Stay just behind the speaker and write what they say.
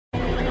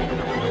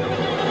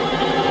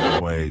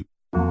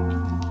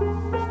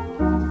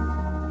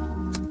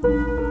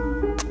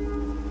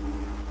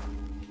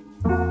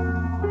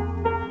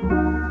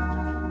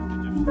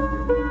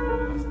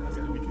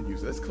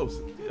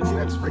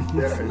In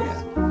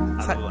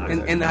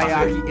the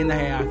hierarchy.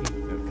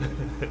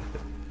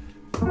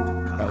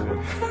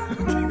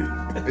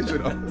 I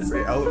should also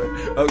say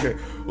Elwood. Okay,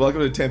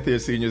 welcome to 10th Year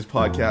Seniors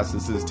Podcast.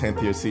 This is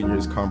 10th Year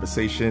Seniors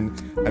Conversation,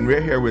 and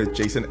we're here with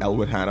Jason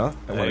Elwood Hanna.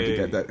 I wanted to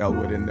get that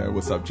Elwood in there.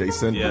 What's up,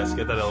 Jason? Yes,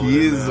 get that Elwood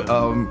He's in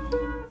there.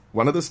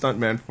 one of the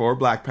stuntmen for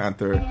Black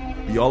Panther.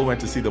 We all went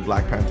to see the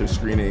Black Panther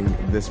screening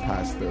this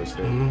past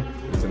Thursday.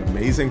 It was an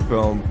amazing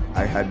film.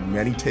 I had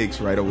many takes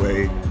right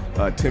away.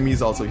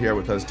 Timmy's also here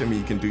with us. Timmy,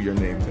 you can do your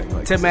name thing.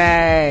 Like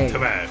Timmy.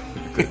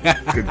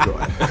 Good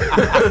God.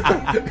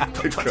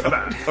 Good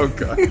God. Oh,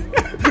 God.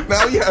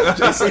 Now you have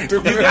Jason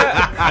to me.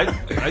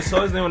 I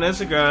saw his name on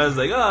Instagram. I was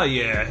like, oh,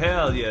 yeah,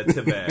 hell yeah,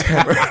 Tibet.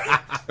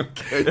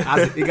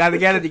 You gotta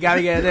get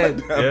it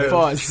in. Yeah.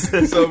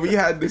 Pause. So we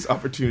had this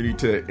opportunity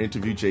to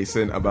interview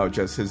Jason about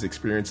just his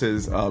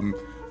experiences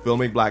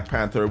filming Black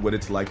Panther, what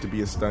it's like to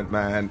be a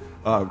stuntman.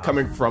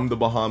 Coming from the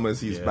Bahamas,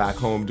 he's back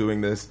home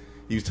doing this.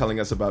 He was telling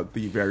us about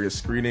the various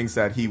screenings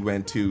that he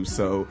went to.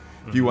 So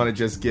if you want to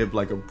just give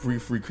like a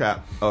brief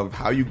recap of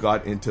how you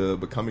got into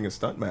becoming a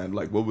stuntman,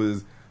 like what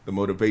was the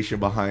motivation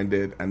behind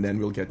it, and then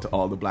we'll get to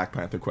all the Black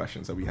Panther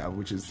questions that we have,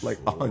 which is like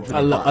 100.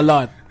 A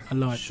lot.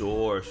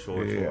 Sure.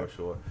 So,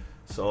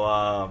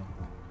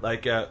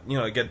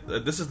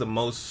 this is the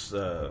most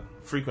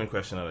frequent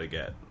question that I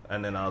get,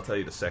 and then I'll tell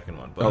you the second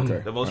one.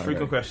 But the most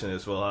frequent question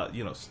is,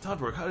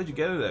 stunt work, how did you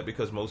get into that?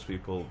 Because most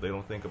people, they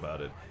don't think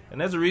about it. And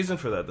there's a reason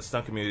for that. The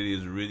stunt community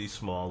is really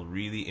small,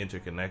 really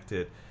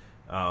interconnected,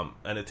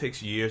 and it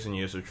takes years and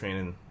years of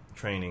training.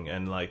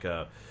 And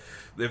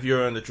if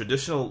you're in the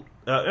traditional,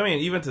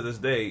 even to this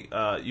day,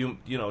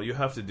 you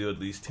have to do at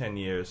least 10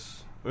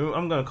 years.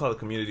 I'm going to call it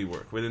community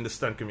work within the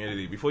stunt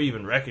community before you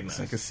even recognize. It's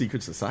like a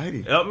secret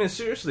society. I mean,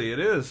 seriously, it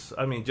is.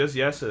 I mean, just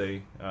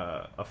yesterday,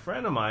 a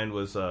friend of mine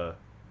was.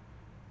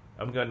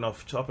 I'm getting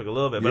off topic a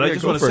little bit, but I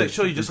just want to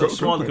show you just how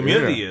small the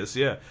community is.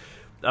 Yeah,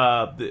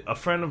 a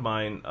friend of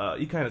mine,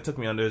 he kind of took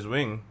me under his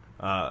wing.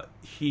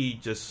 They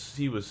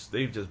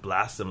just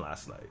blasted him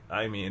last night.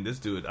 I mean, this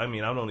dude. I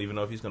don't even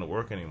know if he's going to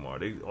work anymore.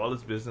 All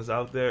his business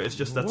out there. It's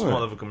just that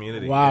small of a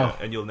community. Wow,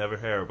 and you'll never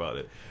hear about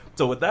it.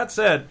 So with that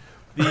said.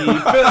 The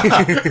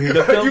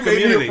film you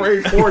community. made me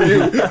afraid for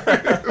you.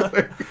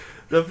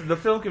 The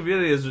film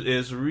community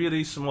is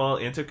really small,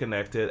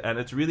 interconnected, and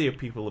it's really a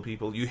people of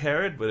people. You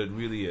hear it, but it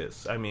really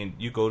is. I mean,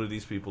 you go to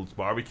these people's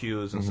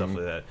barbecues and stuff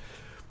like that.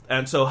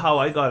 And so how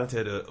I got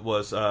into it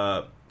was,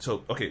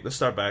 let's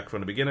start back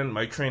from the beginning.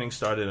 My training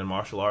started in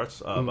martial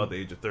arts about the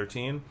age of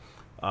 13.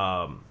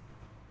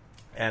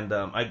 And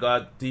I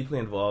got deeply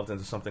involved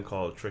into something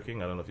called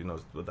tricking. I don't know if you know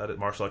what that is.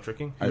 Martial art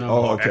tricking.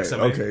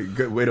 Okay.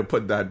 Good way to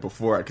put that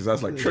before, because I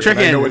was like, tricking.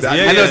 I know what that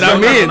I know what that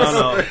means.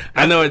 No.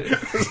 I know it.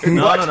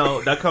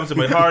 No. That comes in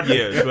my hard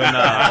years when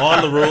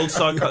all the rules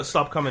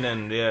stop coming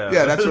in. Yeah,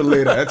 that's for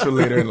later. That's for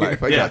later in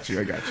life. I got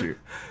you.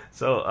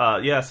 So,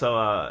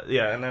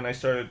 and then I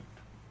started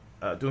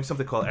doing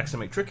something called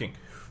XMA tricking,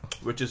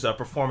 which is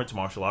performance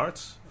martial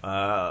arts.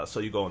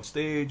 So you go on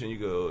stage and you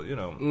go,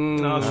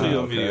 I'll show you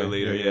a video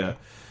later. Yeah.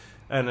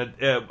 And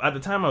at the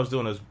time I was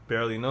doing it, was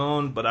barely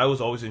known, but I was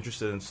always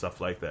interested in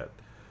stuff like that.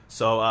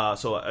 So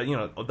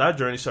that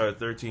journey started at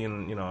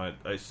 13.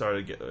 I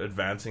started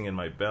advancing in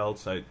my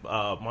belts. One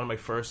of my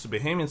first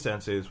Bahamian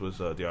senseis was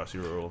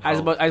Diasi Rural. I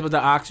was about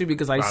to ask you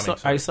because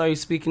I saw you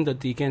speaking to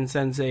Deacon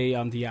Sensei,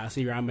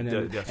 Diasi Raman,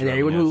 and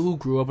everyone who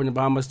grew up in the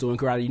Bahamas doing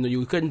karate.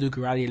 You couldn't do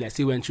karate unless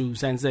you went through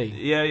Sensei.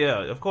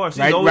 Yeah, of course.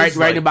 Right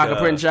in the back of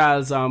Prince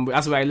Charles.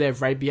 That's where I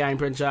live, right behind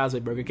Prince Charles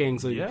with Burger King.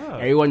 So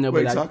everyone knows.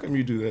 Wait, so how come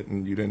you do that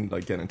and you didn't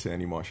get into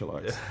any martial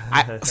arts?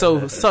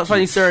 So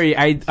funny story.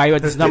 I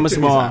went to St.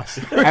 Small.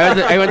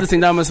 I went to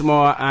St. Thomas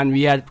More, and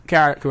we had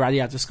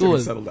karate after school.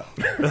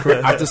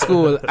 After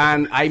school,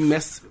 and I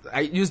missed.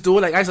 I used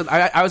to do I said.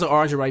 I was an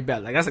orange and white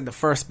belt. That's the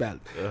first belt,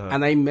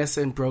 and I missed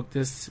and broke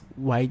this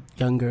white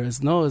young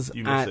girl's nose.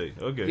 You missed it,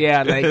 okay?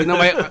 Yeah, I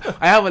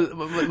have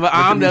my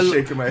arm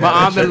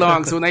that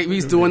long. So when we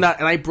was doing that,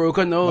 and I broke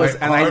her nose,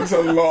 and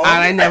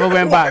I never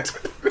went back.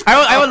 I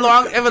have a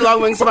long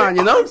wingspan,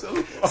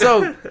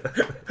 So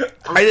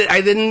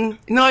I didn't.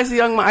 I was a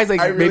young man. I was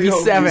really maybe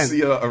hope 7. You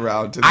see her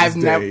around to this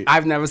day.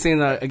 I've never seen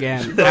her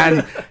again.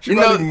 She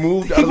probably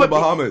moved out of the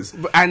Bahamas,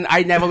 and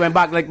I never went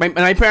back.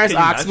 My parents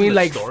asked me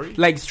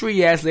 3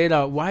 years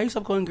later, why you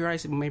stop going karate? I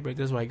said, "My break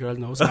this white girl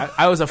nose." So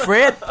I was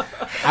afraid.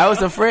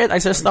 I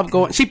said, "Stop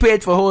going." She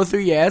paid for a whole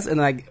 3 years, and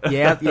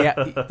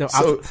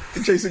So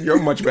Jason, you're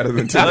much better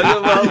than Tim.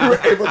 You were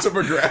able to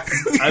progress.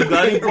 I'm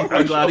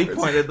glad he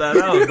pointed that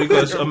out,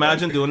 because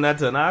imagine doing that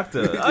to an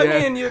actor. I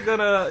mean, you're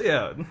gonna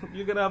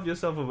have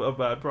yourself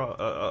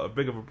a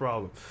big of a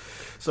problem.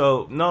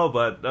 So no,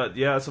 but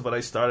but I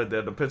started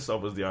there. The pit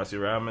stop was the RC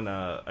Ramen.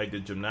 I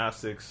did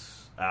gymnastics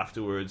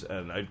afterwards,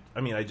 and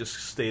I just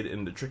stayed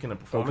in the tricking and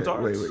performance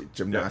arts. Wait,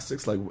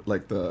 gymnastics,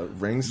 like the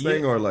rings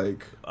thing, or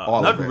like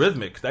all not of it?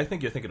 Rhythmic. I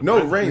think you're thinking of no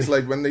rhythmic. rings,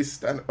 like when they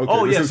stand. Okay,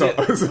 oh this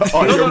yes, is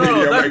audio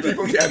media, right? That,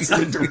 People can't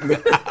see me doing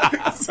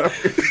that.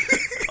 Sorry.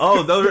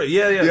 Oh, those,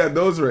 yeah,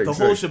 those rings,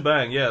 the whole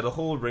shebang, the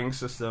whole ring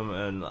system,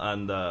 and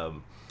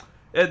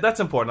That's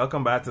important. I'll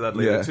come back to that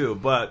later too.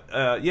 But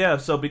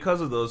so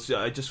because of those,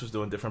 I just was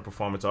doing different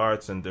performance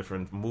arts and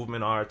different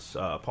movement arts.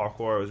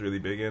 Parkour I was really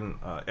big in.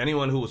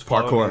 Anyone who was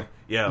parkour,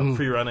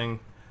 free running.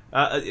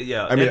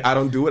 I mean, I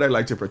don't do it. I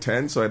like to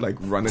pretend, so I'd like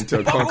run into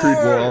a concrete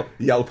wall,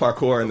 yell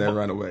parkour, and then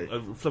run away.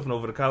 Flipping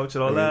over the couch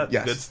and all that.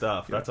 Yes. Good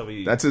stuff. Yeah. That's how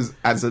we. That's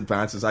as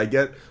advanced as I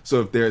get. So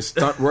if there's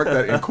stunt work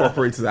that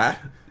incorporates that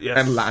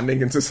and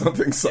landing into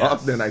something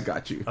soft, then I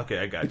got you. Okay,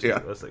 I got you. Yeah.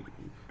 I was like,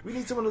 we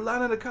need someone to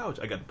land on the couch.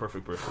 I got the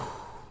perfect person.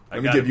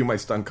 Let me give you my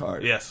stunt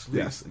card. Yes, please.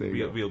 Yes.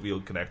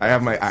 We'll connect. I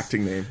have my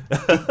acting name.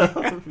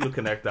 We'll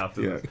connect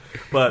after this.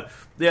 But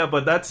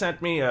that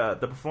sent me. The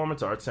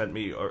performance art sent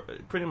me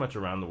pretty much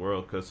around the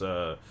world because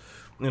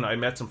I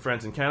met some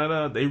friends in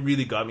Canada. They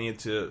really got me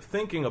into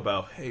thinking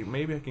about, hey,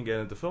 maybe I can get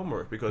into film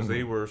work because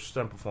they were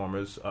stunt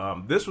performers.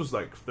 This was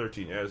like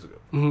 13 years ago.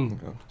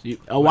 Mm-hmm.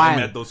 A while. I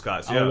met those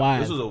guys.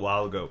 This was a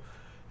while ago.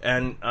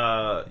 And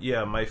a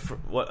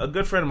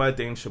good friend of mine,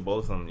 Dane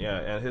Shabotham,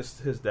 and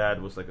his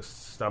dad was like a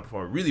stunt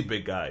performer, really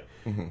big guy,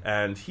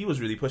 and he was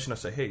really pushing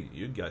us, like, hey,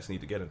 you guys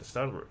need to get into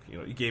stunt work.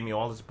 He gave me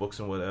all his books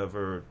and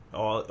whatever,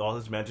 all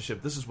his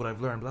mentorship. This is what I've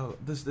learned. Blah, blah,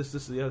 this,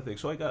 the other thing.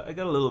 So I got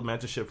a little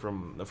mentorship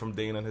from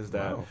Dane and his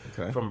dad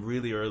from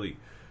really early,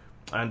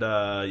 and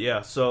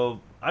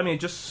so I mean,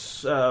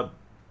 just.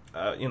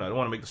 I don't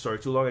want to make the story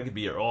too long. I could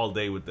be here all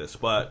day with this,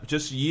 but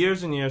just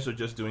years and years of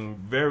just doing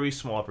very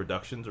small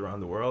productions around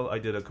the world. I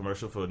did a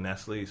commercial for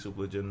Nestle,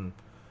 Suplogen.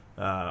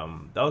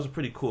 That was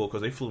pretty cool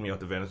because they flew me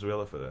out to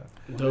Venezuela for that.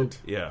 Dope.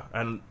 Yeah,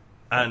 and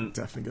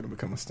definitely gonna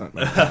become a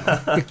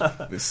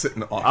stuntman. They sit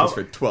in the office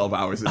for 12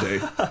 hours a day.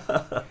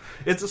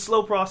 It's a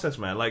slow process,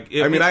 man. Like,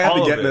 I have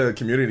to get in the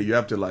community. You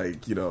have to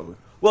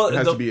Well, it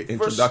has to be an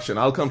introduction.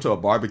 I'll come to a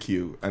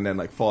barbecue and then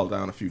fall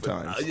down a few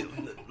times.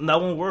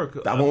 That won't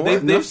work. That won't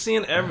work. They've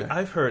seen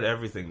I've heard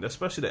everything,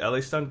 especially the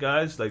LA stunt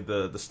guys, like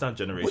the stunt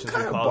generation. What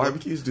kind of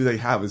barbecues do they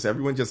have? Is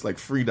everyone just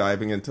free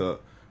diving into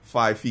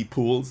 5 feet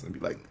pools and be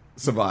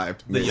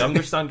survived? The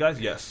younger stunt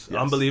guys, yes.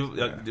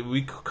 Unbelievable.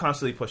 We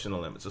constantly pushing the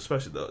limits,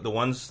 especially the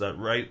ones that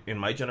right in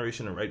my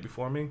generation and right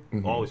before me,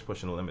 always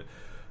pushing the limit.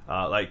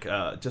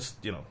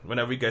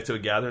 Whenever we get to a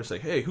gathering, it's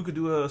like, hey, who could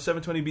do a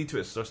 720 B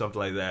twist or something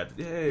like that?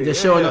 Yay,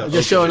 just showing off.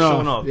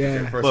 Yeah.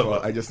 Okay, first of all,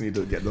 I just need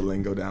to get the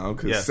lingo down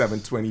because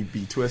 720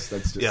 B twist,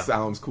 that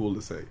sounds cool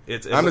to say. I'm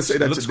gonna say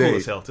that looks today. Cool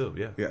as hell too.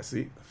 Yeah.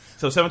 See.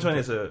 So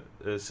 720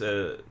 is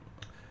a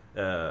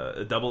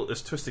double.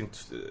 Is twisting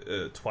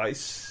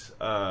twice.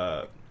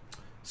 How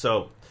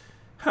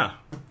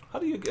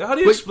do you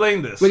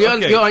explain this? Well,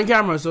 you're on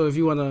camera, so if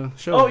you want to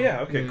show. Oh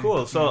yeah, okay,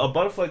 cool. So a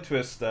butterfly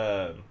twist.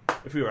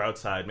 If we were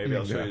outside, maybe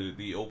I'll show you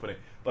the opening.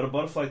 But a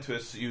butterfly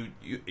twist, you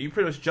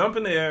pretty much jump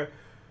in the air,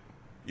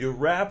 you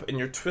wrap, and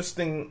you're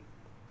twisting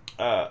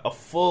a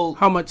full.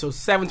 How much? So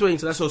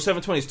 720. So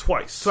 720 is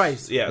twice.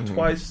 Twice. Yeah,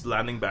 twice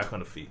landing back on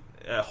the feet.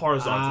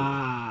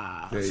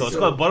 Horizontally. So it's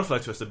called butterfly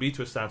twist. The B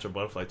twist stands for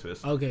butterfly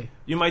twist. Okay.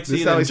 You might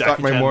see it in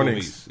Jackie Chan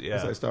movies. Yeah. This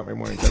is how I start my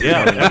mornings.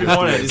 Every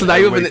morning. So now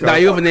you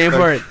have a name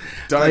for it.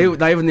 Now you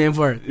have a name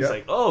for it. It's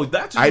like, oh,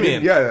 that's what you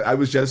mean. Yeah, I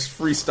was just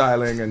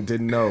freestyling and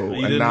didn't know,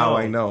 and now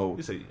I know.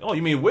 You say, oh,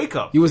 you mean wake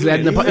up? You was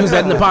letting the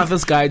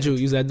Panthers guide you.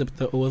 You was letting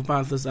the old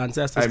Panthers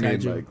ancestors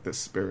guide you. The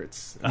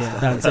spirits. Yeah,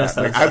 the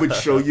ancestors. I would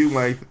show you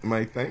my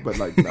thing, but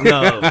no.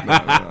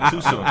 Too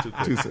soon.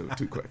 Too soon.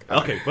 Too quick.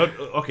 Okay,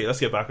 let's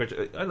get back.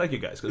 I like you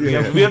guys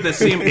because we have the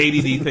same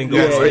ADD thing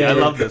going. I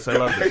love this.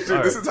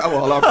 This is how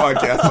all our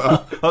podcasts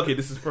are. Okay,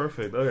 this is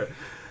perfect. Okay.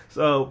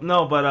 So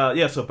no, but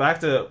so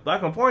back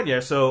on point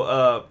here.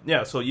 So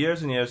so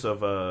years and years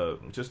of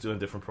just doing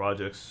different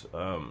projects.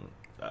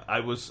 I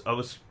was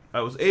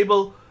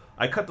able.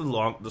 I cut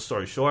the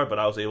story short, but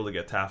I was able to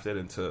get tafted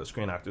into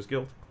Screen Actors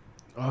Guild.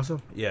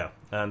 Awesome. Yeah,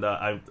 and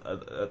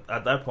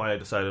at that point I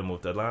decided to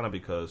move to Atlanta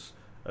because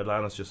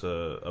Atlanta's just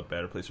a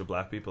better place for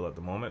Black people at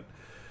the moment.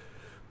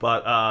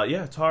 But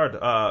it's hard.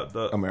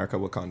 America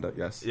Wakanda,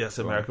 yes. Yes,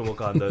 America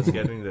Wakanda is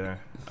getting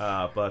there.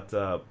 But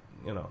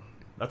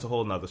that's a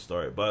whole nother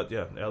story. But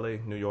yeah, LA,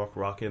 New York,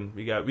 rocking.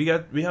 We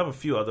have a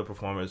few other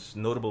performers,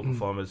 notable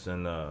performers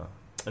in the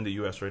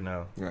US right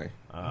now. Right.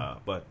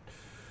 But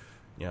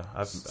yeah,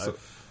 I've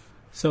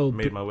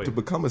made my way. To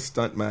become a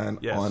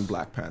stuntman on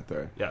Black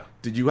Panther,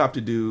 did you have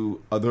to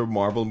do other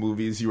Marvel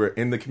movies? You were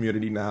in the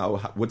community now.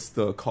 What's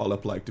the call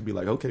up like to be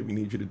like, okay, we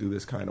need you to do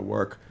this kind of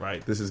work.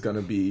 Right. This is going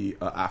to be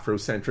an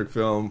Afrocentric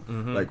film.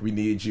 Like, we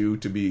need you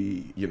to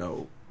be,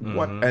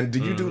 what? And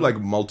did you do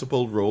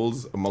multiple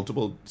roles,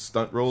 multiple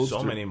stunt roles?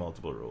 So many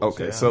multiple roles.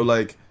 Okay, so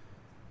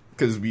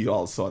because we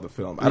all saw the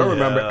film. I don't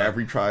remember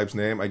every tribe's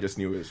name. I just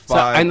knew it was 5. So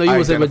I know you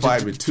was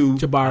identified with 2.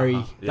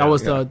 Jabari. That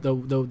was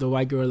the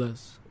white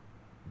gorillas.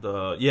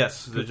 the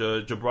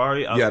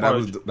Jabari. Yeah,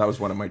 that was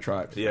one of my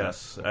tribes.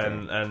 Yes, okay.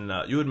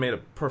 and you had made a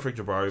perfect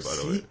Jabari, by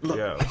the way. Look.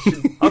 Yeah.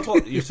 How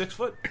tall? You're 6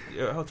 foot.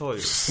 Yeah. How tall are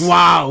you?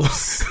 Wow.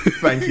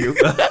 Thank you.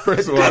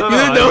 First of all, you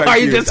didn't know how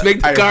you just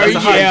make the car.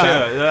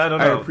 Yeah, I don't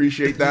know. I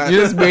appreciate that. You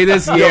just made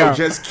this. Yo,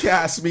 just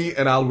cast me,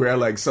 and I'll wear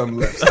like some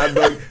lifts.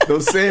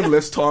 Those same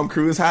lifts Tom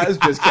Cruise has.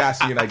 Just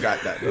cast me, and I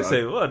got that. They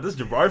say, what? This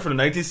Jabari from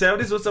the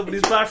 1970s? What's up with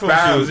these platform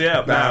shoes?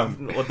 Yeah,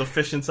 bam. What, the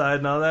fish inside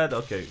and all that?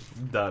 Okay,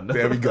 done.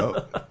 There we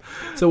go.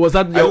 So was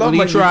that your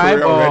only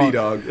tribe? Already,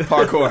 dog.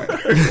 Parkour.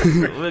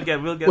 we'll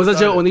get was that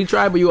your only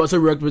tribe, but you also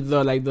worked with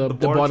the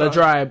border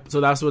tribe?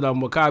 So that's with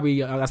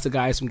Wakabi. That's the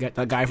guy from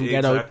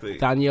Get Out.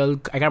 Daniel.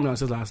 I can't pronounce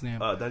his last name.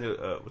 Daniel.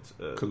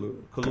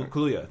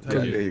 Kaluuya.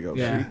 There you go.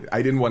 Yeah.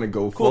 I didn't want to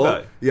go cool full.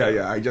 Guy.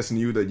 Yeah. I just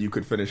knew that you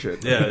could finish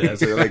it. Yeah.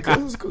 So you're like,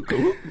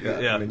 cool.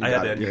 Yeah. I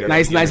had that.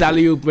 Nice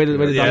alley oop with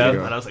it. Yeah.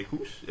 And I was like,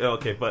 whoosh. Yeah,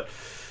 okay, but.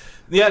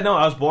 Yeah, no,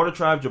 I was border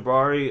tribe,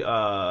 Jabari.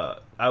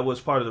 I was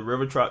part of the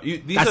river tribe.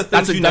 These are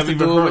things you never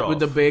even heard of. With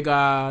the big,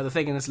 the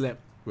thing in his lip.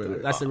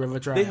 That's the river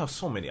tribe. They have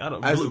so many. I don't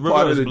know. As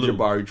part of the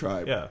Jabari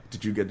tribe,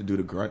 did you get to do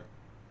the grunt?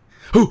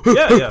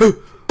 Yeah.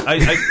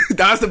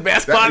 That was the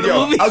best part of the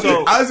movie.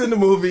 I was in the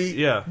movie.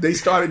 Yeah. They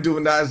started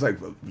doing that. I was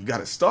like, well, you got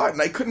to start.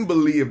 And I couldn't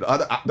believe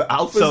the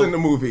alphas in the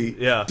movie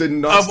did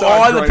not of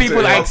start all the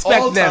people I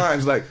expect all them.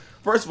 Times, like,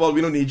 first of all, we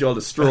don't need y'all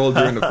to stroll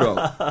during the film,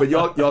 but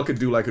y'all could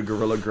do like a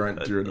gorilla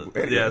grunt during the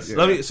movie. Yes. Yeah.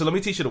 Let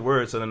me teach you the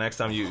words so the next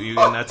time you in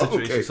that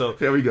situation. Okay. So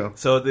here we go.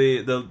 So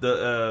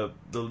the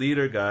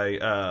leader guy,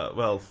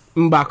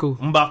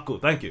 Mbaku.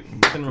 Thank you.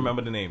 I couldn't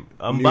remember the name.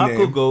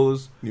 Mbaku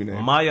goes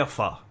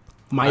Mayafa.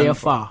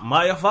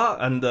 Mayafa,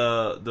 and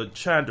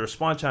the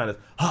response chant is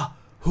ha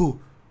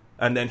who,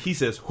 and then he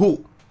says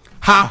who,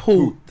 ha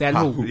who, then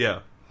who.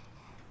 Yeah.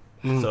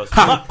 So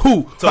ha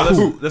who. So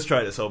let's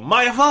try this. So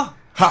Mayafa.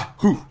 Ha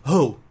who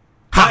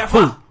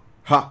Mayafa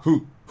ha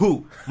who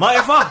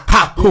Mayafa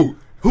ha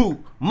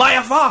who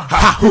Mayafa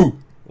ha who.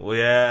 Well,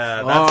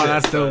 yeah,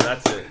 that's it. dope.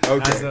 That's it.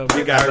 Okay,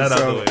 you got that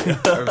out of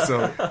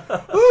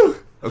the way.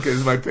 Okay, this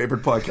is my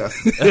favorite podcast.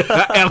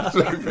 It's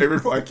my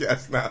favorite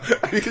podcast now.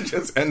 You can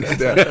just end it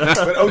there.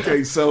 But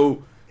okay,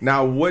 so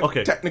now what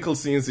technical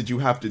scenes did you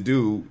have to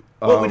do?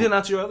 Well, we didn't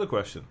answer your other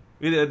question.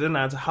 We didn't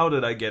answer how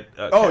did I get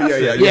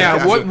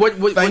yeah.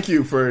 What? Thank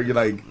you for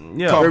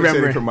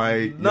compensating for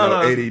my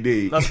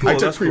ADD. That's cool. I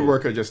took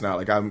pre-workout just now.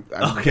 Like I'm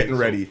getting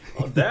ready.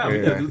 Oh, damn!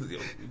 You gotta do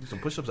some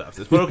push-ups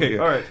after this. But okay,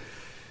 all right.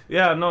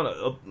 Yeah,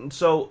 no.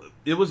 So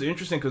it was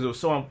interesting because it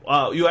was so.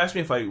 You asked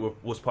me if I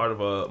was part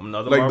of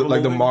another Marvel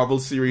movie? The Marvel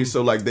series.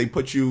 So like they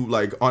put you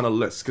like on a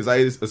list because I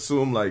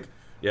assume like.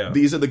 Yeah.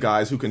 These are the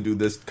guys who can do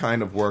this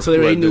kind of work. So they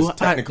already knew.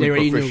 Technically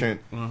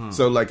proficient. Mm-hmm.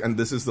 So like, and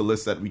this is the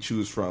list that we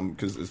choose from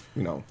because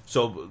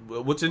So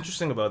what's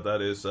interesting about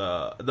that is,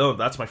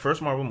 that's my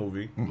first Marvel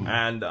movie,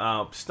 and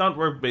stunt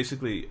work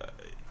basically,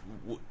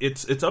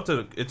 it's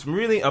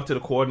really up to the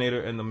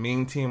coordinator and the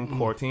main team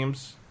core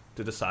teams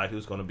to decide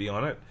who's going to be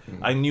on it.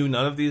 I knew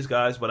none of these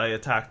guys, but I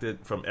attacked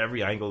it from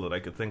every angle that I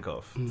could think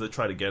of to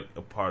try to get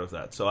a part of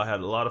that. So I had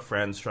a lot of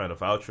friends trying to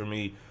vouch for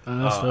me.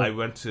 I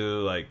went to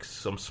like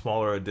some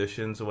smaller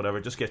auditions or whatever.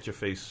 Just get your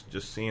face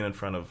just seen in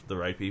front of the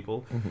right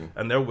people,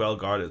 and they're well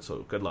guarded.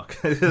 So good luck,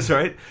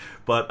 right?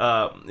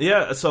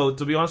 But so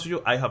to be honest with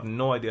you, I have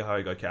no idea how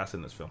I got cast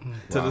in this film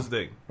to this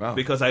day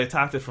because I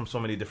attacked it from so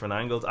many different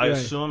angles. I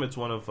assume it's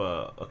one of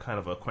a kind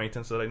of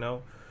acquaintance that I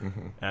know.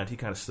 And he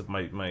kind of slipped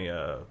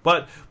my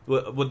but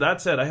with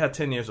that said, I had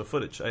 10 years of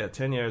footage. I had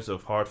 10 years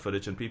of hard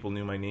footage, and people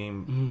knew my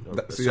name.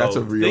 See, that's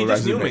a real they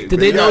just knew me.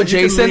 Did they know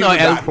Jason or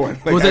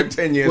was it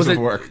 10 years of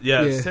work?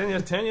 Yeah,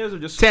 10 years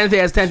of just 10th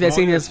years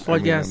seniors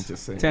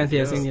podcast. 10th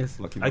years seniors.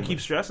 I keep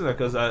stressing that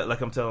because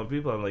like I'm telling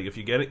people, I'm like, if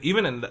you get it,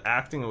 even in the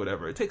acting or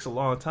whatever, it takes a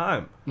long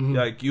time.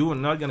 Like you are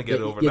not gonna get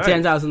it overnight. You're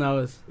 10,000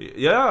 hours.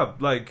 Yeah,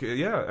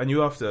 and you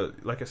have to,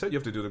 like I said, you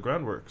have to do the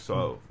groundwork.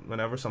 So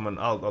whenever someone,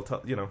 I'll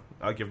tell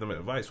I'll give them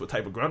advice. What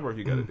type of groundwork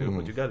you got to do,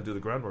 but you got to do the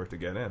groundwork to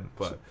get in.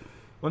 But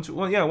once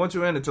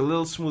you're in, it's a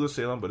little smoother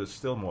sailing, but it's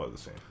still more of the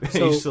same.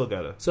 So, you still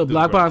got to. So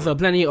Black Panther,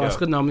 plenty of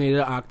Oscar-nominated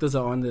actors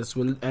are on this,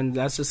 and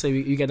let's just say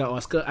you get an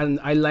Oscar.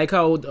 And I like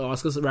how the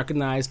Oscars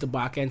recognize the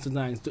back end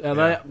sometimes. Do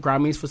ever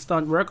Grammys for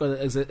stunt work, or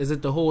is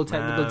it the whole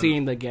technical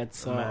team that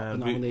gets a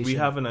nomination?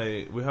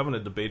 We're having a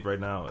debate right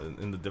now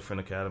in the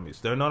different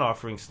academies. They're not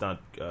offering stunt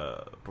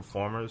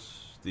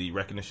performers the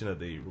recognition that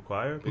they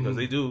require because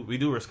we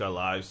do risk our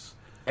lives.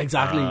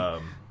 Exactly.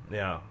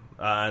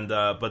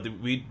 But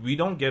we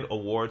don't get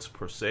awards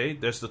per se.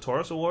 There's the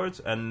Taurus Awards,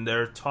 and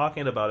they're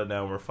talking about it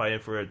now. We're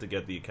fighting for it to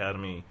get the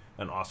Academy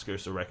and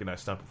Oscars to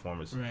recognize stunt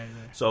performers. Right.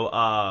 So,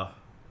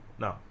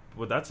 now,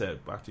 with that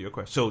said, back to your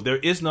question. So there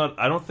is not.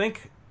 I don't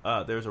think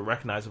there's a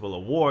recognizable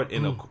award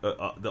in the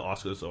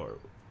Oscars or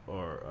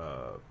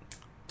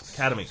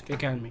Academy.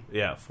 Academy.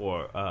 Yeah,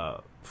 for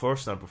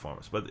stunt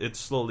performers, but it's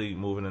slowly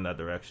moving in that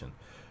direction.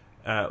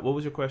 What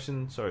was your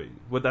question? Sorry.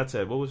 With that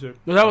said, what was your...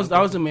 No, that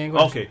was the main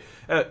question.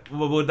 Okay.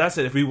 Well, with that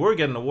said, if we were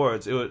getting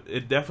awards,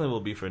 it definitely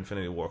will be for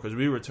Infinity War, because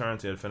we return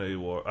to Infinity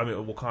War. I mean,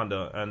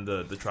 Wakanda and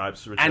the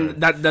tribes return.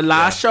 And that the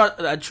last shot,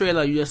 that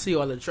trailer, you just see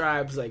all the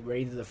tribes like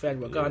ready to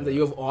defend Wakanda. Yeah.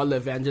 You have all the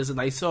Avengers, and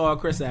I saw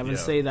Chris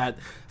Evans say that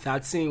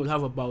scene will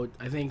have about,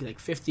 I think, like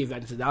 50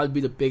 Avengers. That would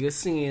be the biggest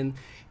scene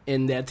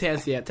in their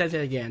 10th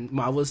year again,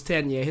 Marvel's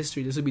 10-year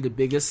history. This would be the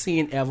biggest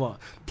scene ever.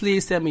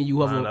 Please tell me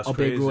you have a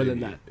big role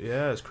in that.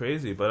 Yeah, it's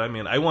crazy. But I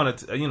mean, I want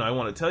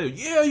to tell you,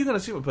 yeah, you're gonna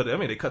see what. But I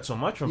mean, they cut so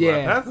much from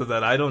Black Panther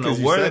that I don't know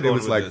where they're going. It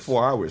was like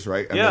 4 hours,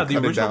 right? And they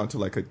cut it down to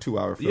like a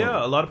 2-hour film.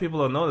 Yeah, a lot of people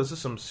don't know. This is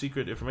some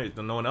secret information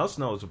that no one else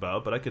knows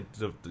about. But I could,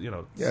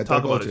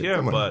 talk about it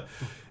here. But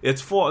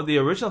it's the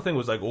original thing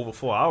was like over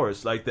 4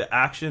 hours. Like the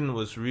action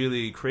was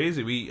really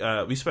crazy.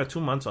 We spent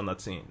 2 months on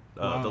that scene,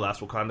 the last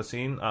Wakanda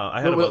scene.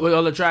 I had with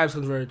all the tribes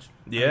converge.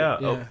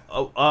 Yeah.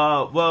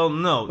 Well,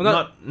 no,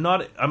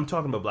 not. I'm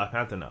talking about Black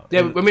Panther now.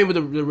 Yeah, I mean with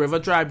the River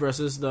Tribe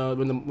versus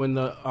when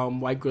the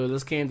white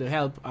gorillas came to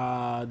help.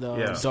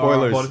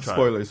 Spoilers for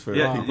spoilers.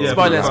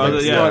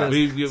 Yeah,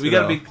 we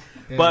gotta be.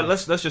 Yeah. But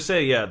let's just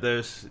say,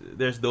 there's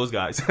those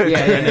guys, and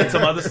then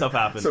some other stuff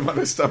happened.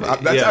 That's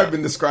how I've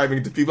been describing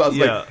it to people. I was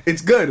like,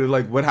 it's good.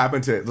 Like, what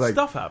happened to it? Like,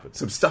 stuff happened.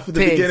 Some stuff at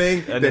the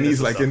beginning, and then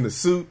he's like in the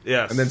suit,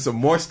 and then some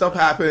more stuff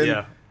happened.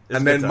 Yeah.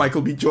 And then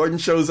Michael B. Jordan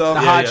shows up.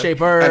 The heart-shaped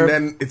herb. And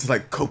then it's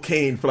like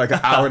cocaine for like an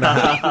hour and a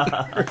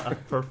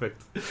half.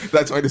 Perfect.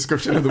 That's my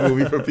description of the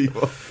movie for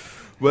people.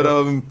 But,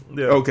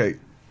 okay.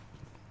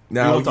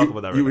 Now, we'll talk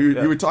about that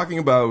you were talking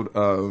about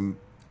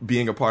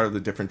being a part of the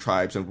different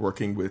tribes and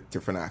working with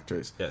different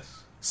actors.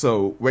 Yes.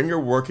 So, when you're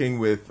working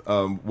with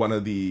one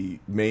of the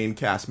main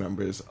cast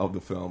members of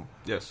the film,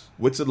 yes,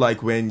 what's it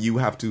like when you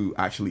have to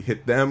actually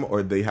hit them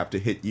or they have to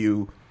hit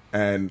you?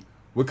 And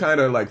what kind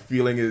of like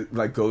feeling it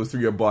like goes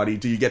through your body?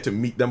 Do you get to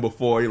meet them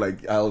before? You're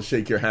like, I'll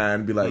shake your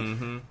hand, be like,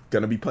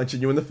 gonna be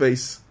punching you in the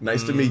face.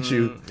 Nice to meet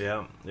you.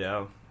 Yeah.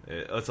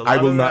 It's a lot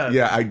I will not.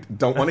 Yeah, I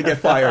don't want to get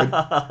fired.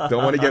 So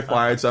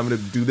I'm gonna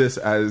do this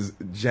as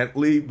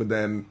gently, but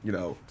then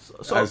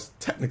as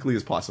technically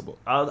as possible.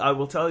 I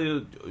will tell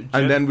you,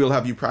 and then we'll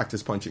have you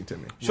practice punching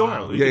Timmy. Sure,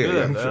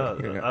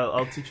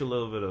 I'll teach you a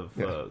little bit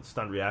of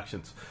stunt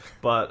reactions,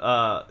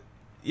 but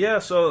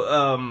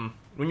So.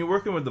 When you're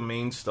working with the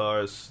main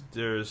stars,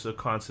 there's a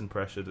constant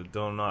pressure to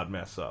do not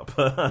mess up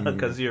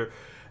because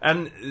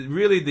and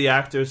really the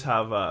actors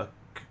have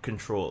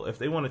control. If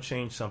they want to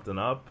change something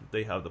up,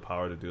 they have the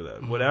power to do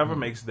that. Whatever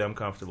makes them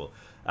comfortable.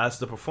 As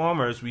the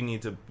performers,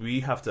 we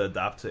have to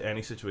adapt to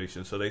any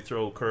situation. So they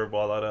throw a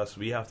curveball at us,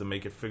 we have to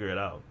figure it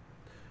out.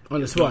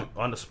 On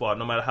the spot,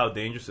 no matter how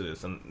dangerous it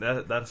is, and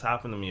that's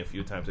happened to me a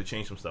few times. They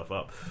changed some stuff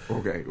up.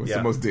 Okay, what's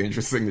the most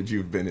dangerous thing that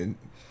you've been in?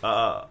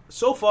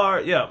 So far,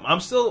 I'm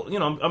still,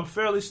 I'm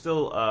fairly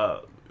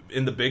still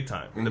in the big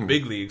time, in the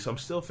big leagues. I'm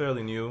still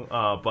fairly new,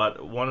 but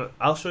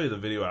I'll show you the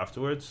video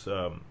afterwards.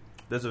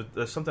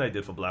 There's something I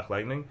did for Black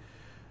Lightning.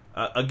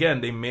 Again,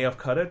 they may have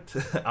cut it.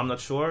 I'm not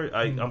sure.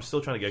 I'm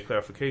still trying to get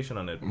clarification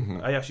on it.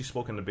 I actually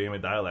spoke in the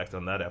Bahamian dialect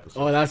on that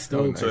episode. Oh, that's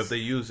dope. So if they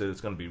use it,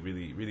 it's going to be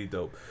really, really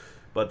dope.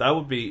 But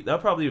that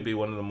probably would be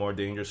one of the more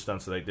dangerous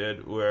stunts that I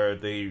did, where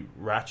they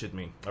ratchet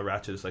me. A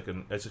ratchet is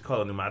it's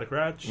called a pneumatic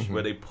ratchet,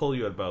 where they pull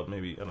you at about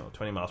maybe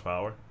 20 miles per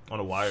hour on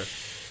a wire.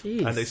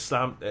 Jeez. And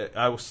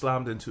I was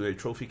slammed into a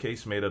trophy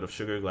case made out of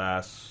sugar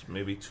glass,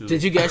 maybe 2.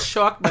 Did you get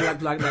shocked by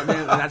that?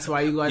 That's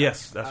why you got.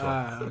 Yes, that's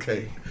why.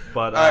 Okay.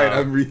 But all right,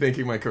 I'm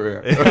rethinking my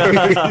career.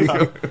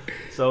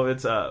 So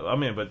it's that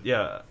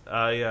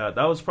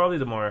was probably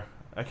the more.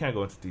 I can't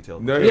go into detail.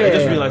 No, I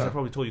just realized I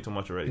probably told you too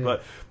much already. Yeah.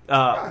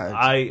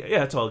 But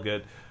it's all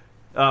good.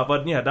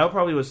 But that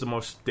probably was the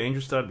most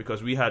dangerous stunt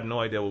because we had no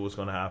idea what was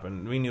going to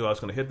happen. We knew I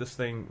was going to hit this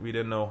thing. We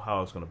didn't know how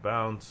I was going to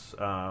bounce.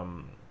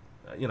 When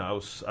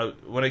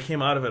I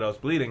came out of it, I was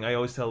bleeding. I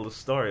always tell the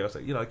story. I was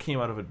like, I came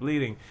out of it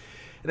bleeding.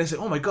 And they said,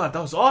 "Oh my God,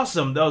 that was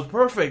awesome! That was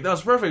perfect!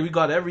 We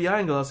got every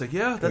angle." I was like,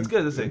 "Yeah, that's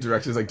good." The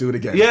director's like, "Do it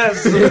again."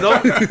 Yes,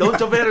 don't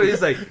jump in.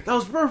 He's like, "That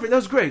was perfect. That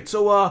was great."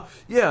 So,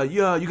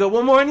 you got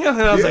one more in you?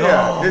 And I was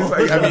It's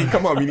like, I mean,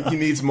 come on, he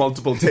needs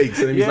multiple takes,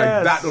 and he's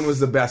like, "That one was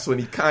the best one."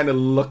 He kind of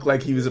looked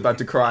like he was about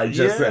to cry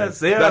just then.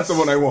 That's the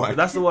one I want.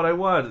 That's the one I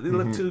want. It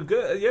looked too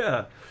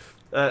good,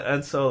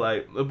 and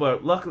so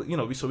but luckily,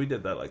 we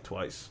did that like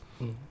twice.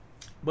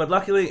 But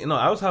luckily,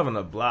 I was having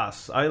a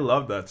blast. I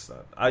loved that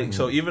stuff.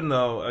 So even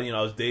though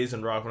I was dazed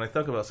and rocked, when I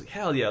thought about it, I was like,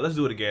 hell yeah, let's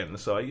do it again.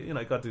 So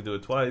I got to do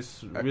it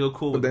twice. Real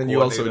cool. But then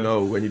you also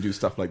know when you do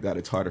stuff like that,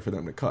 it's harder for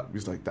them to cut.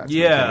 It's like that's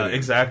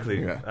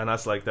exactly. Yeah. And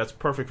that's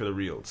perfect for the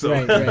reel. So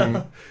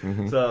right.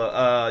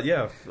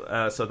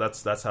 So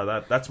that's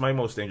how that's my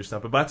most dangerous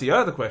stuff. But back to your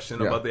other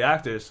question about the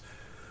actors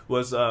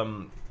was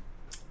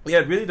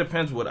it really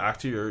depends what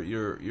actor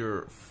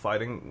you're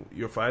fighting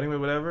with,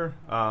 whatever.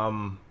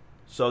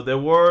 So there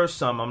were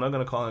some. I'm not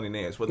going to call any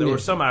names, but there were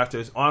some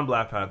actors on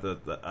Black Panther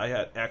that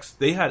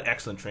they had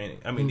excellent training.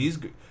 I mean, these.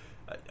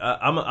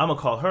 I'm gonna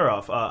call her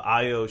off.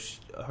 Ayo.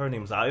 Her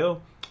name's Ayo.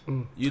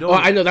 You know, Oh,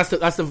 I know that's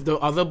the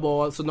other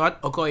ball. So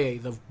not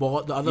Okoye, the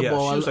other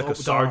ball. She was like a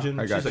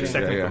sergeant. She's like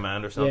second in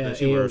command or something. Yeah,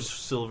 she wears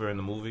silver in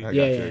the movie. I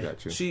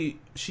got you.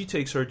 She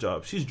takes her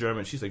job. She's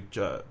German. She's like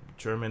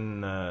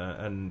German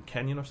and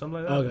Kenyan or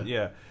something like that. Okay.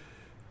 Yeah.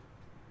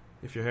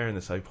 If you're hearing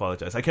this, I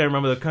apologize. I can't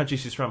remember the country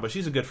she's from, but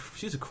she's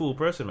a cool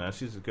person, man.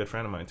 She's a good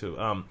friend of mine too.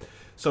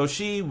 So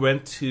she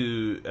went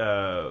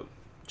to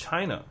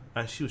China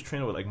and she was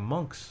training with like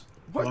monks.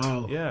 What?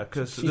 Wow. Yeah,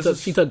 because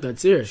she took that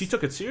serious. She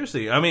took it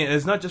seriously. I mean,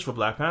 it's not just for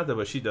Black Panther,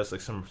 but she does like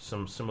some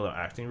similar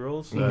acting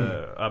roles.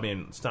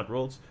 Stunt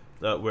roles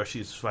where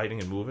she's fighting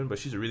and moving. But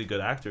she's a really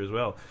good actor as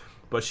well.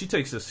 But she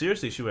takes this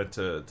seriously. She went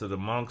to the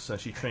monks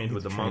and she trained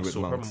with the monks.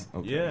 So her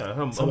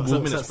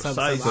movement is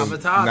precise.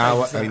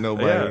 Now I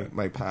know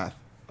my path.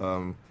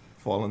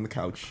 Fall on the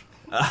couch.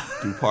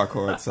 Do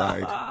parkour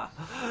outside.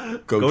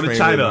 Go to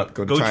China.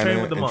 Go to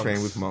China and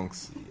train with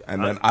monks.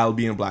 And then I'll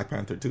be in Black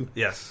Panther too.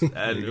 Yes,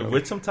 and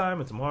with some time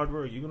and some hard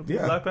work, you're gonna be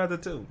in Black Panther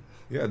too.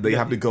 Yeah, they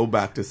have to go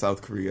back to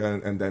South Korea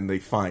and then they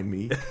find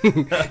me.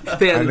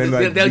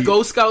 They'll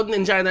go scouting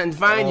in China and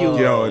find you.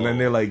 Yo, and then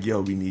they're like,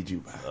 "Yo, we need you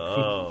back."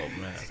 Oh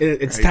man,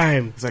 it's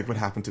time. It's like what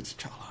happened to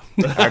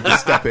T'Challa. I have to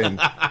step in.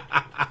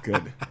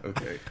 Good.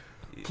 Okay.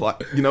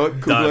 Plot. You know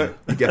what, Coogler?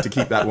 You get to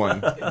keep that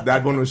one.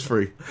 That one was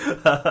free.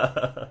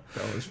 That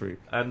one was free.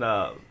 And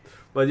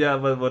but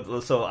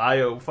so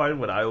fighting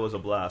with Io was a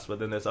blast. But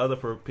then there's other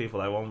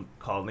people I won't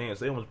call names.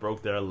 They almost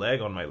broke their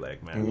leg on my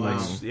leg, man. Wow.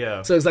 Like,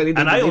 yeah. So it's like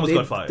I almost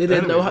got fired. They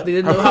didn't know how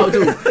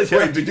to.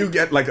 Wait, did you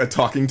get like a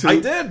talking to?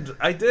 I did.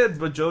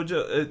 But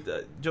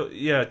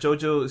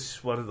JoJo is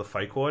one of the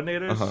fight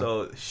coordinators.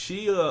 So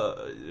she,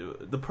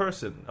 the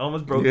person,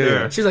 almost broke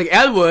their. She's like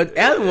Elwood.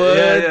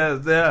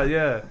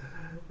 Yeah.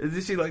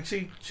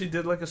 She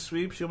did like a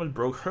sweep. She almost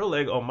broke her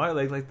leg on my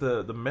leg. Like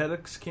the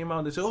medics came out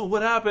and they said, "Oh,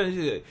 what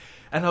happened?"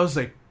 And I was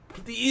like,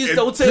 "Please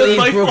don't say it's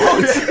my fault."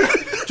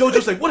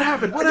 JoJo's like, "What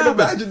happened? What happened?"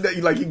 Imagine that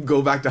you can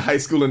go back to high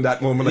school in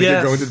that moment. Like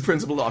you're going to the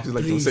principal's office.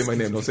 Like, please, don't say my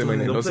name. Don't say my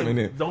name. Don't say my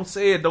name. Don't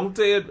say it. Don't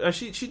say it. And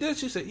she did.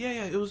 She said,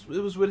 "Yeah, it was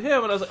with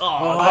him." And I was like,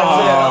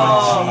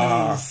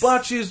 "Oh, that's it."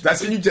 But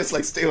that's when you just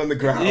like stay on the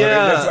ground.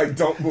 Yeah, just like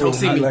don't move. Don't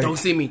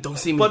see me.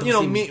 But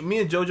me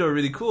and JoJo are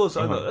really cool.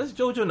 So I go,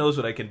 JoJo knows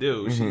what I can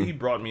do. He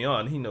brought me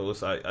on. He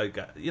knows I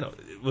got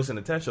it was an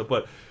intentional.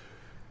 But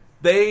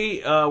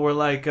they were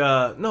like,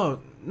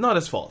 "No, not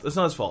his fault. It's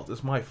not his fault.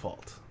 It's my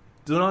fault.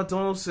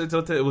 Don't say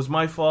it was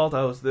my fault.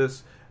 I was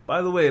this."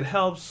 By the way, it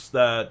helps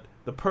that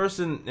the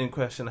person in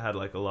question had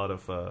like a lot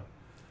of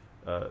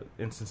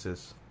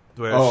instances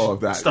where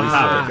stuff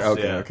happens.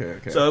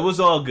 Okay. So it was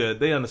all good.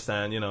 They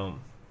understand,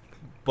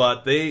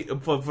 But they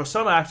for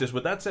some actors,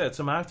 with that said,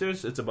 some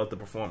actors it's about the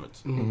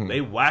performance.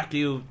 They whack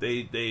you.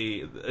 They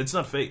it's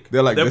not fake.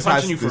 They're like they're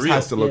punching you for real. This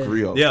has to look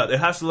real. Yeah, it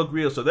has to look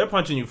real. So they're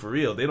punching you for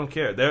real. They don't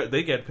care.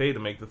 They get paid to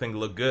make the thing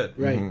look good.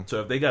 Right. So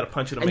if they got to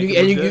punch it to make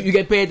it look good, you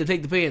get paid to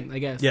take the pain, I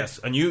guess.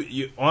 Yes, and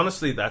you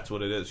honestly, that's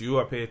what it is. You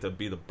are paid to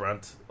be the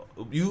brunt.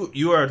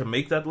 You are to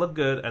make that look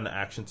good and the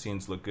action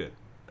scenes look good.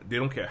 They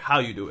don't care how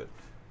you do it.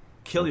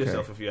 Kill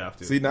yourself if you have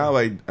to. See, now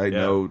I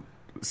know.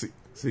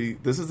 See,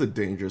 this is the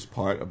dangerous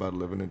part about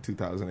living in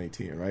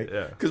 2018, right?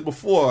 Yeah. Because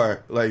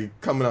before, like,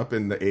 coming up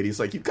in the 80s,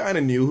 like, you kind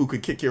of knew who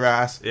could kick your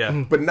ass.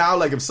 Yeah. But now,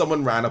 like, if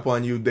someone ran up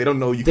on you, they don't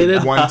know you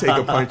can, one, take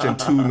a punch, and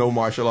two, no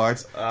martial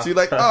arts. So you're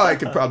like, oh, I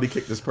could probably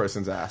kick this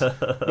person's ass.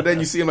 But then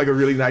you see him like a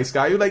really nice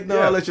guy. You're like,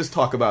 no, let's just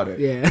talk about it.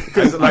 Yeah.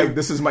 Because, like,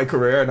 this is my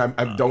career, and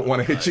I don't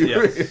want to hit you.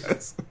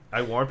 Yes.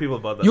 I warn people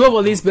about that. You have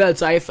all these belts.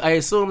 So I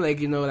assume, like,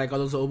 like all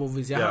those old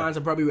movies, your hands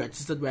are probably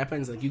registered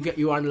weapons. Like,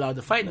 you aren't allowed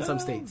to fight in some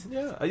states.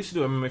 Yeah, I used to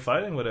do MMA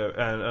fighting with it,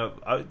 and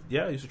I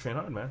used to train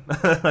hard, man.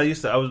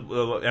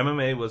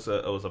 MMA was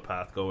a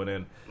path going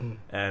in,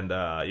 and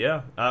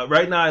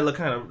right now I look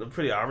kind of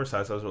pretty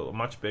oversized. I was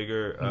much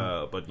bigger,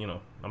 but you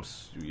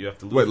have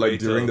to lose weight. Like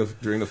during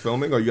the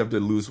filming, or you have to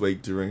lose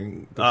weight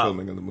during the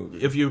filming of the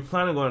movie? If you're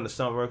planning on going into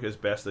stunt work, it's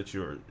best that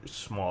you're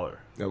smaller.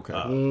 Okay.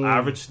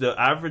 The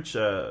average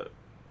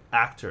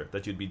actor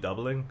that you'd be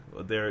doubling,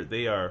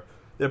 they're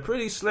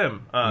pretty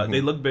slim. They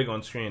look big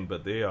on screen,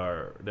 but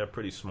they're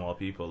pretty small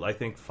people. I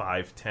think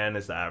 5'10"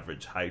 is the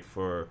average height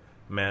for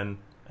men,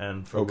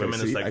 and for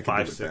women it's like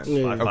 5'6".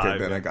 5'5". Okay,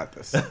 then I got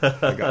this. Then.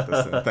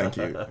 Thank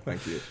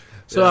you.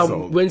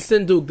 So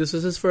Winston Duke, this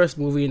was his first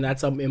movie, and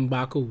that's in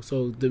Baku.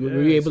 So were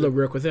you able to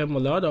work with him a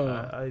lot? Or?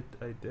 I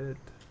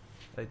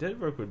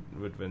did work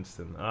with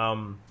Winston.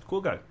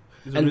 Cool guy.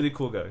 He's a really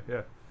cool guy.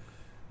 Yeah,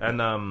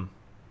 and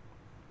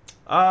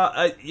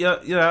I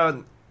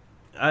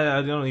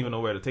don't even know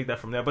where to take that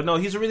from there. But no,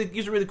 he's a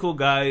really cool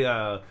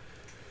guy.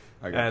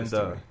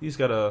 He's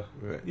got a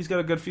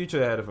good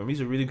future ahead of him.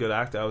 He's a really good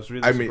actor. I was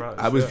really surprised.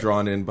 I was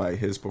drawn in by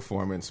his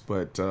performance,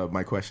 but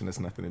my question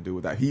has nothing to do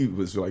with that. He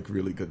was like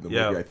really good in the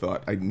movie. I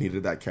thought I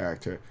needed that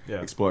character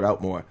explored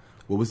out more.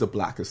 What was the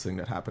blackest thing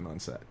that happened on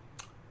set?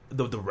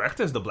 The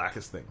director is the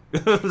blackest thing.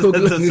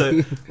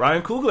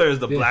 Ryan Coogler is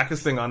the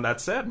blackest thing on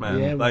that set, man.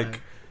 Yeah,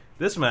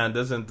 This man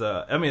doesn't.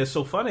 I mean, it's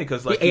so funny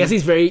because like I guess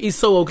he's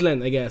so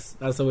Oakland. I guess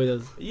that's the way it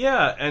is.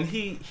 Yeah, and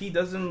he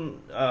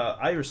doesn't.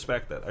 I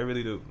respect that. I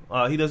really do.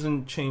 He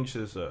doesn't change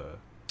his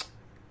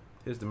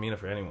demeanor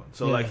for anyone.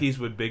 So like he's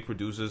with big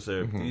producers.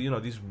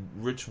 These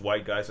rich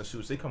white guys in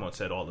suits. They come on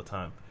set all the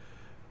time.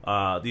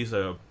 These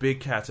are big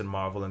cats in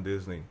Marvel and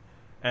Disney.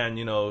 And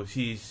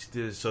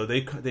so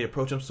they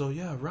approach him. So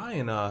yeah,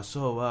 Ryan.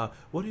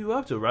 What are you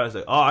up to? Ryan's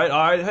like, all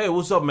right. Hey,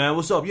 what's up, man?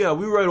 What's up? Yeah,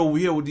 we right over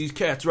here with these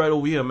cats, right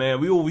over here, man.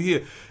 We over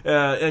here.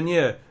 And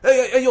yeah,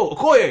 hey, yo,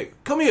 Okoye,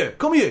 come here.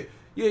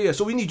 Yeah.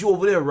 So we need you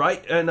over there,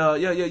 right? And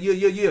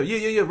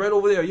yeah, right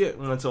over there, yeah.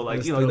 And so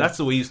like that's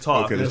the way he's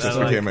talking. Okay, this just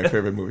became my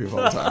favorite movie of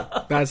all time.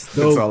 That's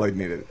dope. That's all I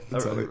needed.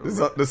 That's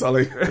all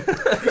I.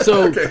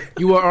 So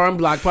you were on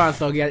Black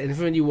Panther, at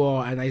Infinity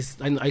War, and I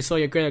saw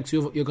your credits.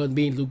 You're going to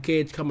be in Luke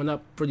Cage coming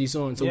up pretty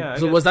soon. So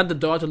was that the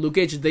door to Luke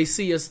Cage? Did they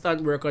see your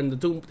stunt work on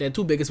their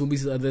two biggest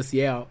movies of this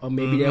year, or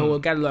maybe their whole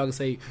catalog, and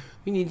say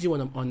we need you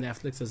on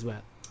Netflix as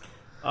well?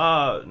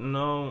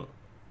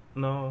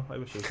 No, I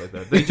wish it was like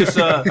that. They just.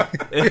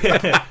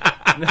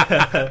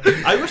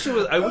 I wish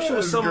it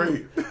was some.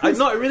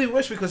 I really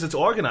wish, because it's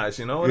organized.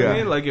 You know what I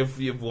mean? Like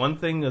if one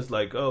thing is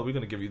like, oh, we're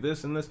gonna give you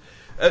this and this.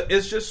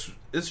 It's just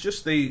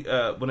they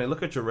when they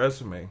look at your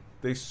resume,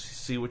 they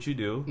see what you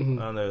do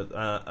on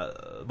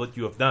what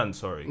you have done.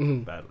 Sorry,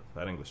 bad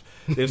English.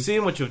 They've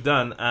seen what you've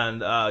done,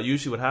 and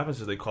usually what happens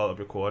is they call up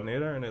your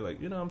coordinator and they're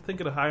like, I'm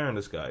thinking of hiring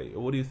this guy.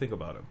 What do you think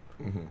about him?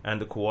 And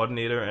the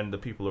coordinator and the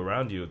people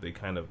around you, they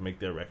kind of make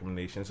their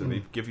recommendations, and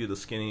they give you the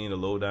skinny and the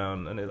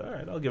lowdown, and they're like, all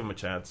right, I'll give him a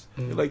chance.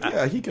 You're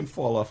like, he can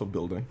fall off a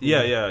building.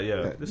 Yeah.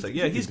 It's like,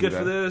 he's good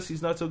for this,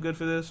 he's not so good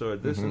for this, or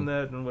this and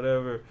that, and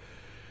whatever.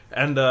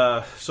 And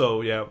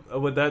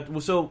with that,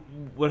 so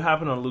what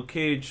happened on Luke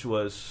Cage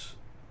was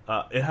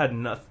it had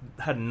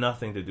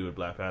nothing to do with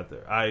Black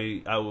Panther.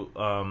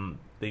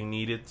 They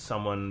needed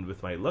someone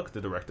with my look.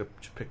 The director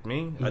picked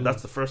me.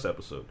 That's the first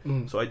episode.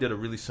 So I did a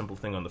really simple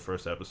thing on the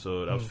first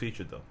episode. I was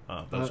featured though.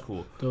 That was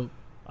cool. Dope.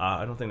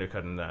 I don't think they're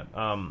cutting that.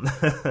 And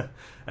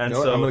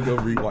so I'm gonna go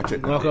rewatch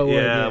it.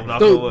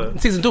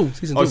 Season 2.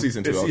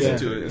 Season 2. Season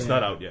 2. It's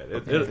not out yet.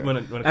 When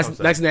it comes out.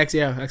 That's next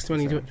year. That's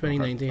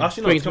 2019.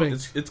 Actually, no.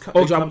 It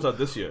comes out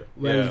this year.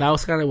 Well, that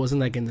was kind of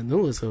wasn't like in the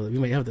news, so we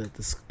might have the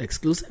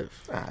exclusive.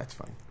 It's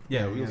fine.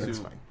 Yeah, it's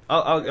fine.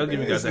 I'll give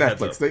you guys a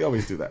heads up. They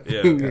always do that.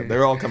 Yeah.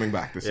 They're all coming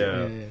back this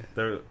year.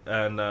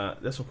 And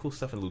there's some cool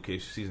stuff in Luke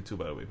Cage season 2,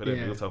 by the way. But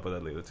we'll talk about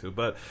that later too.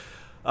 But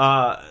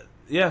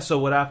so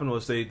what happened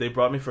was they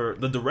brought me for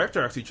the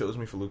director. Actually chose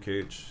me for Luke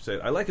Cage.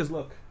 Said I like his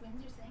look. When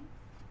did you sing?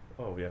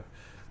 Oh yeah,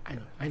 I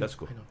know. That's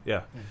cool. I know.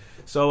 Yeah.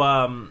 So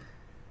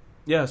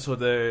so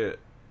the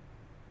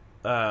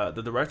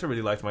director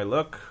really liked my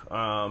look.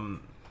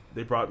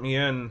 They brought me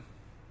in.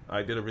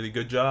 I did a really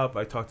good job.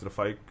 I talked to the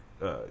fight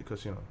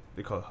because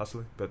they call it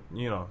hustling, but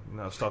I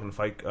was talking to the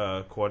fight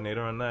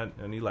coordinator on that,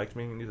 and he liked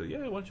me, and he said, "Yeah,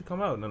 why don't you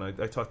come out?" And then I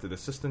talked to the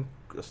stunt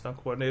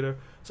coordinator.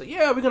 So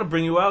yeah, we're gonna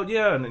bring you out.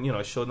 Yeah, and then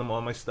I showed them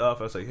all my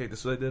stuff. I was like, "Hey, this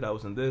is what I did. I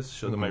was in this."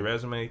 Showed them my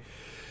resume,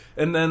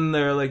 and then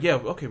they're like, "Yeah,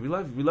 okay, we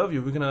love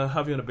you. We're gonna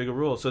have you in a bigger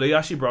role." So they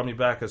actually brought me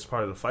back as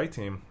part of the fight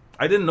team.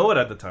 I didn't know it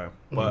at the time,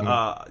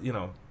 but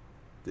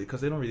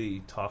because they don't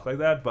really talk like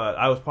that. But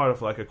I was part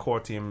of like a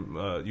core team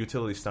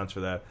utility stunts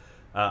for that.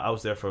 I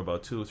was there for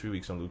about 2 or 3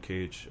 weeks on Luke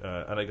Cage,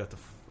 and I got to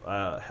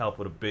help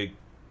with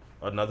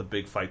another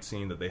big fight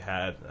scene that they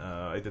had.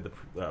 I did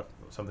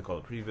something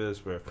called a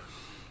previs, where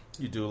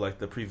you do like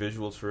the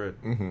pre-visuals for it.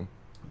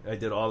 I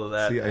did all of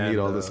that. See, I need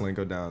all this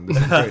lingo down. This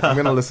is great. I'm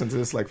gonna listen to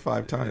this like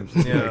 5 times.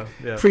 Yeah.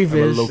 Previs.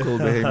 I'm a local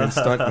Bahamian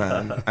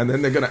stuntman, and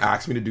then they're gonna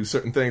ask me to do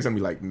certain things, and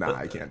be like, "Nah,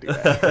 I can't do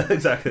that."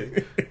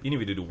 Exactly. You need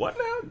me to do what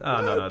now?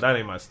 No, that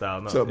ain't my style.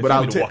 No, so, but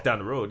I'll walk down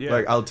the road. Yeah,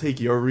 like I'll take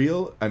your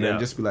reel and then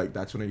just be like,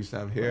 "That's when I used to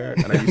have hair,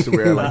 and I used to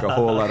wear like a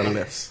whole lot of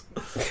lifts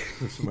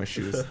for my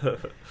shoes."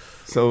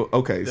 So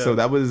so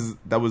that was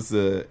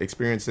the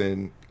experience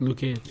in Luke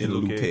Cage.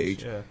 Luke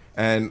Cage. Yeah.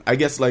 And I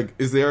guess like,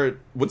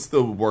 what's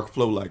the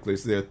workflow like?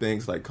 Is there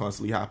things like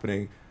constantly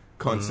happening,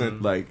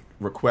 constant like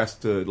requests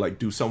to like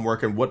do some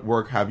work, and what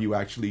work have you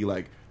actually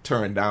like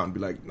turned down? Be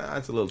like, nah,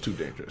 it's a little too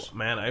dangerous.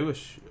 Man, I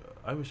wish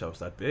I was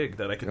that big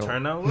that I could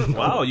turn down work.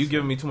 Wow, you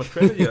giving me too much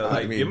credit here.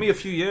 Like, give me a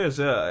few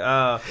years.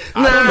 I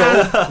don't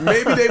know.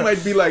 Maybe they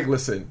might be like,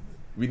 listen,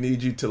 we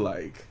need you to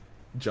like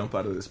jump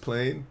out of this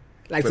plane.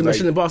 Like the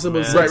Mission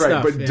Impossible stuff.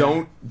 Right. But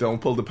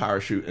don't pull the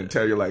parachute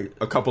until you're like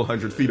a couple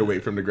 100 feet away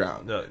from the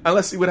ground. And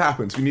let's see what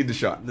happens. We need the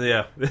shot.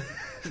 Yeah.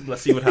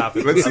 Let's see what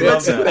happens.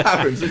 Let's see what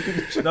happens. I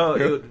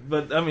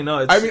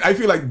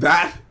feel like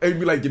that. I'd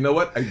be like, you know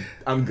what?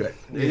 I'm good.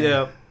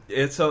 Yeah.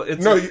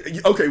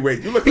 Okay,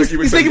 wait. You look like you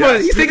were He's thinking about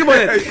it. He's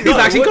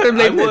actually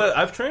contemplating it.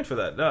 I've trained for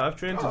that. No, I've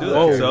trained to do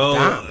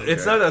that.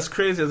 It's not as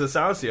crazy as it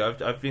sounds to you.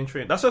 I've been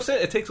trained. That's what I'm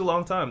saying. It takes a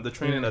long time. The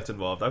training that's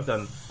involved. I've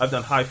done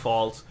high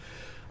falls.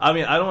 I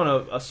mean, I don't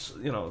want to,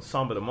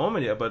 somber the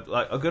moment yet, but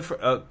like a good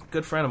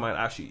friend of mine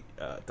actually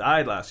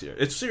died last year.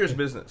 It's serious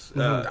business.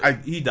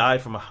 He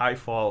died from a high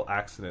fall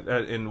accident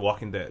in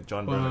Walking Dead.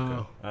 John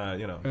Bernico.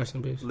 Rest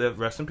in peace.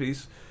 Rest in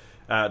peace.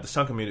 the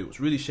stunt community was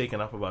really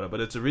shaken up about it.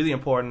 But it's really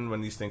important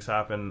when these things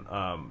happen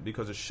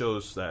because it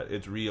shows that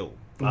it's real.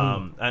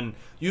 And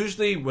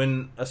usually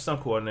when a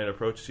stunt coordinator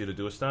approaches you to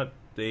do a stunt,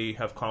 they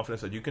have confidence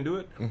that you can do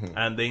it,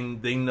 and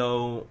they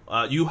know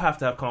you have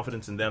to have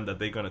confidence in them that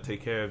they're going to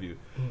take care of you.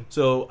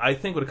 So I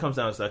think what it comes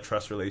down is that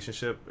trust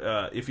relationship.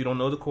 If you don't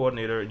know the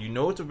coordinator and you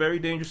know it's a very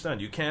dangerous stunt,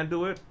 you can't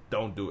do it,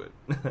 don't do it.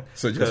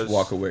 So just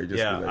walk away. Just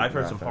yeah, I've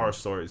heard some horror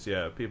stories.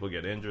 Yeah, people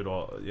get injured,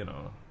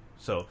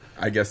 So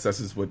I guess this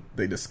is what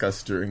they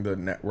discussed during the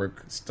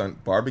network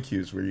stunt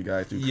barbecues where you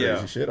guys do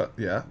crazy shit.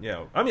 Yeah.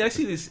 I mean, I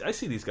see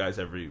these guys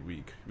every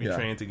week. We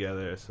train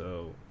together,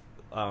 so.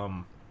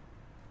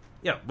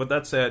 Yeah, but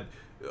that said,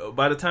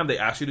 by the time they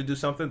ask you to do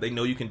something, they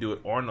know you can do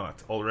it or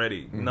not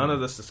already. None of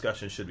this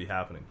discussion should be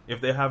happening. If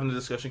they're having a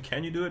discussion,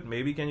 can you do it?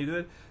 Maybe can you do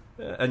it?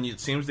 And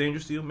it seems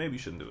dangerous to you, maybe you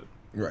shouldn't do it.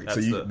 Right.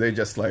 That's they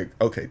just like,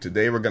 okay,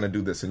 today we're going to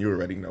do this, and you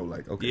already know,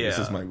 like, okay, this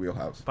is my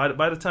wheelhouse. By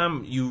the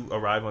time you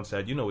arrive on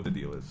set, you know what the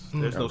deal is.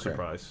 There's no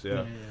surprise.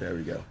 Yeah. There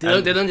we go.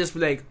 They don't just be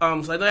like,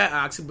 so I know I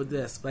asked you about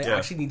this, but I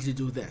actually need you to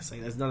do this.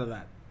 Like, there's none of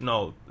that.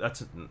 No,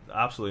 that's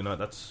absolutely not.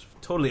 That's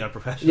totally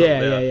unprofessional.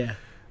 Yeah.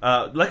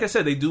 Like I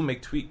said, they do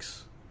make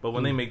tweaks, but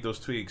when they make those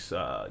tweaks,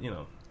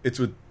 it's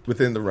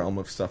within the realm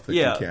of stuff that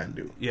you can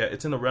do. Yeah,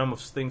 it's in the realm of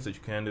things that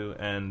you can do,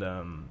 and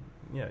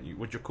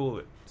what you're cool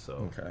with.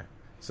 So okay,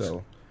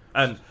 so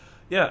and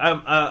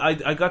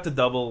I got to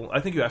double.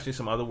 I think you asked me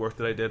some other work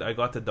that I did. I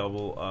got to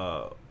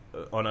double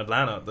on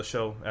Atlanta, the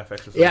show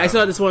FX. Yeah, I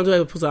saw this one too. I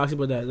was supposed to ask you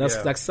about that.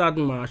 That's like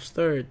starting March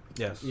 3rd.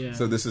 Yes. Yeah.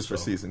 So this is for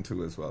season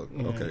 2 as well.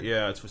 Yeah. Okay.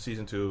 Yeah, it's for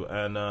season 2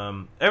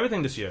 and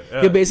everything this year.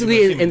 You're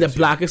basically in the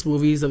blackest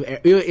movies of.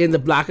 You're in the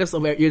blackest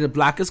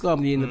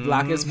comedy, in the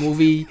blackest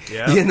movie.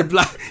 Yeah.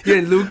 You're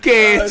in Luke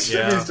Cage. You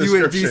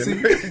in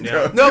DC.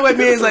 Yeah. No, I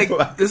mean it's like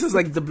this is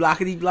like the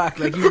blackety black.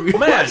 Like you,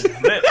 man.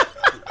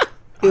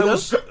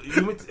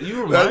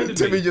 You reminded me.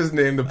 Timmy just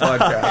named the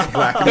podcast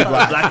Blackety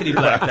Black. Blackety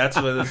Black. That's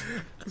what it is.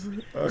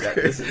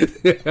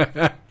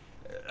 Okay.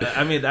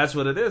 I mean, that's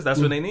what it is. That's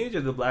when they need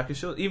you. The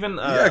blackest show. Even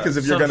because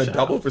if you're going to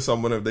double for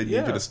someone, if they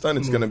need you to stun,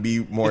 it's going to be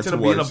more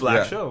towards in a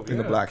black show. In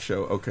the black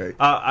show. Okay.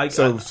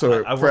 So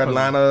for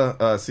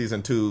Atlanta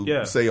season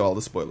 2, say all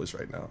the spoilers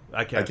right now.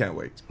 I can't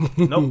wait.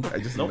 Nope. I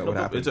just know what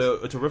happens.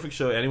 It's a terrific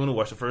show. Anyone who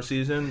watched the first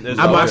season,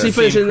 I'm actually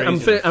finishing.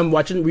 I'm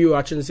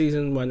rewatching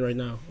season 1 right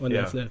now on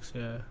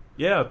Netflix.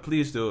 Yeah,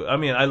 please do. I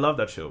mean, I love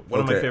that show. One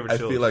of my favorite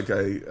shows. I feel like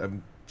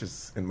I'm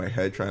just in my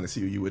head trying to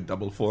see who you would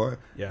double for,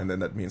 and then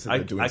that means that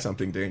they're doing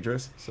something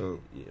dangerous. So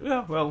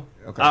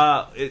okay.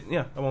 I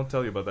won't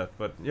tell you about that,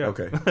 but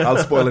okay, I'll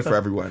spoil it for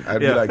everyone. I'd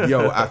be like,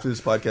 yo, after this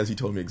podcast, he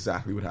told me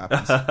exactly what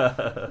happens.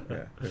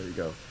 There you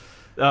go.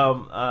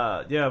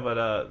 No,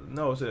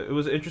 it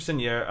was an interesting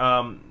year.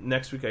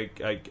 Next week,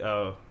 I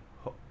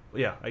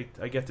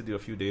get to do a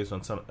few days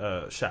on some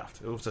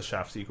Shaft. It was a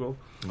Shaft sequel.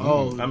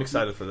 Oh, I'm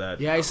excited for that.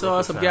 Yeah, I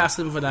saw some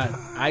gassing for that.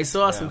 I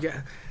saw some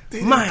gas. They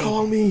didn't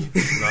call me.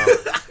 No.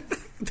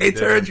 They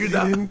turned you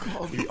down. They didn't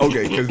call me.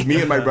 Okay, because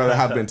me and my brother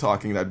have been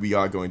talking that we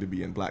are going to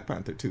be in Black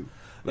Panther 2.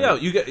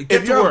 Like, you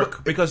get to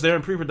work because they're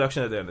in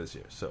pre-production at the end of this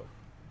year. So,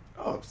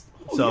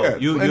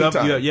 you have some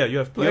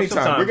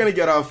time. We're gonna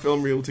get our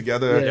film reel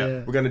together.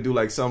 Yeah. We're gonna do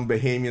like some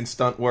Bahamian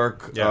stunt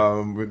work.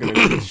 We're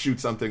gonna shoot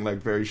something like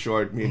very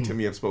short. Me and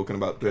Timmy have spoken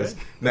about this.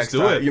 Next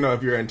time,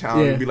 if you're in town,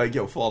 we'll be like,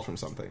 yo, fall from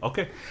something.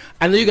 Okay.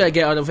 I know you gotta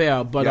get out of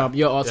here, but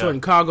you're also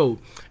in Cargo,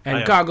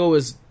 and Cargo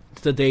is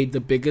today the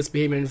biggest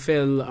Bahamian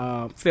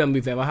film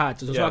we've ever had.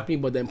 So talk to me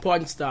about the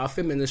important stuff,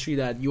 film industry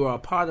that you are a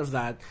part of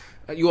that.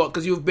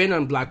 Because you've been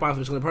on Black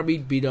Panther, it's going to probably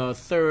be the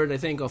third, I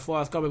think, or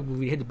fourth comic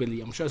movie hit the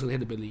Billy. I'm sure it's going to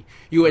hit the Billy.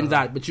 You in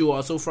that, but you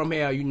also from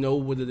here, you know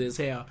what it is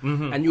here,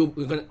 and you're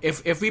gonna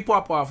if we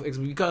pop off, it's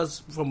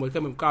because from what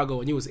came in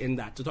Cargo, and you was in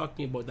that. So talk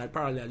to me about that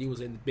parallel. You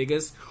was in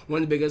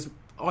one of the biggest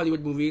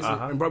Hollywood movies,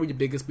 and probably the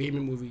biggest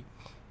Bahamian movie.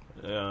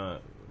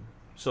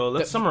 So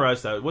let's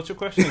summarize that. What's your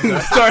question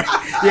exactly? Sorry.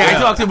 I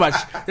talk too much.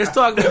 Let's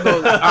talk about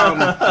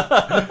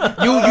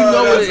you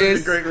know what it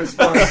is. A great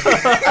response.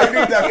 I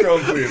need that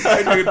film, please.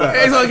 I need that.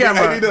 It's on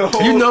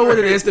camera. You know what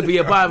it is to be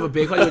a part of a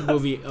big Hollywood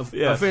movie of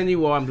Infinity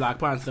War and Black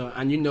Panther,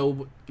 and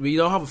we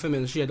don't have a film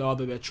industry at all,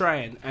 but we're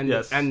trying.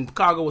 And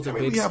Cargo was a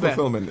big. We have a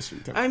film industry.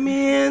 I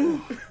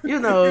mean,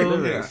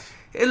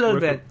 a little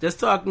bit. Just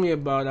talk to me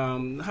about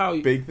how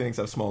big things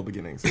have small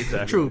beginnings.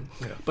 Exactly. True,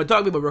 but talk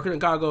to me about working in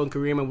Cargo and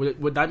Kareem and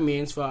what that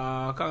means for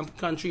our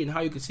country and how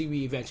you can see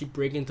we eventually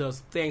break into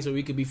things where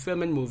we could be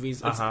filming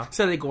movies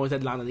instead of going to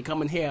Atlanta. They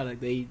come in here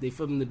like they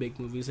film the big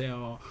movies here,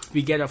 or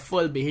we get a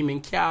full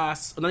Bahamian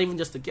cast, or not even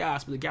just the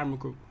cast, but the camera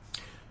crew.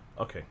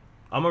 Okay.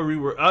 I'm gonna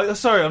reword.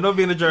 Sorry, I'm not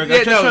being a jerk.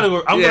 I'm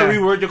gonna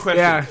reword your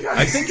question. Yeah.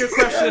 I think your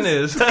question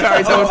is.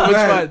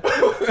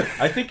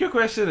 I think your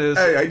question is.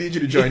 Hey, I need you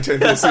to join 10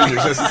 Hill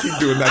Seniors just to keep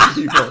doing that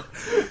to people.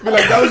 Be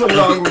like, that was a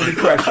long-winded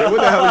question. What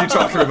the hell are you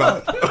talking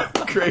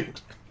about?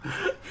 Great.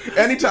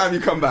 Anytime you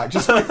come back,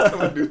 just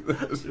come and do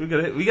this.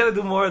 We gotta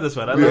do more of this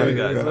one. I love you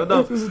guys. Yeah.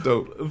 No, this is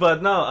dope.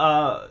 But no,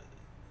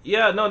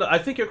 I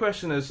think your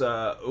question is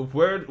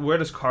where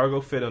does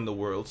Cargo fit on the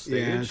world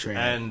stage?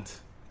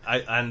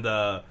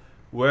 Yeah,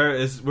 where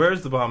is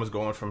the Bahamas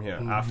going from here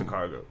after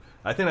cargo?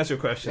 I think that's your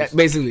question.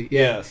 Basically,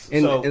 yeah. Yes.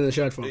 In the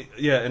short form.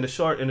 Yeah, in the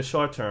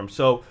short term.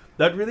 So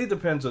that really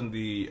depends on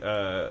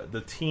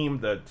the team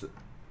that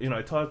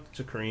I talk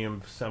to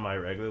Kareem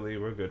semi-regularly.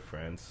 We're good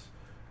friends.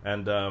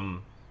 And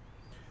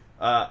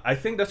I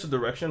think that's a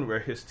direction where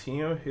his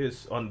team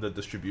is on the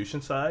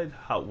distribution side,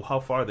 how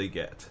far they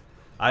get.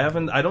 I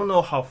don't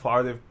know how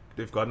far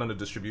they've gotten on the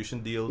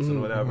distribution deals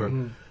and whatever.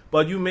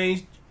 But you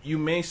may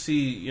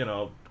see,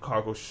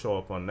 cargo show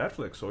up on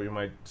Netflix, or you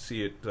might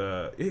see it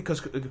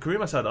because Kareem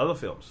has had other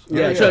films.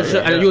 And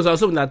he was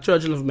also in that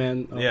Children of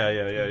Men.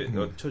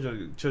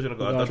 Children of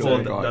God.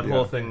 That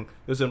whole thing.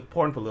 It was an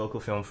important political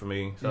film for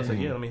me. So I was like,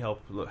 let me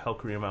help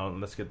Kareem out and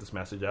let's get this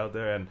message out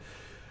there. And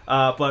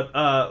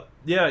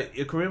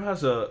Kareem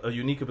has a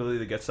unique ability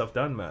to get stuff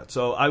done, Matt.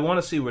 So I want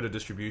to see where the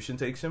distribution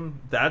takes him.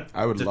 That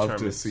I would love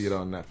to see it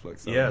on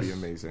Netflix. That would be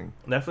amazing.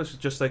 Netflix is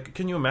just like,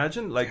 can you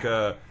imagine what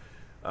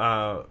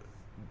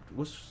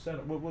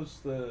was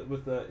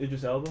with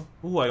Idris Elba?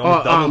 Ooh, I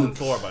almost doubled in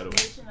Thor, by the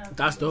way.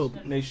 That's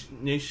dope.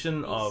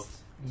 Nation of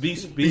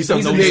Beast of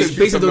No Nation.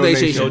 Beast of No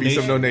Nation. Beast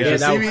of No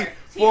Nation. Yeah,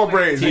 Four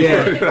brains.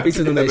 Yeah, Beast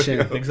of No Nation.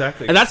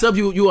 Exactly. And that's up.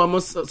 You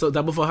almost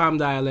double for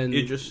Heimdall and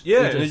Idris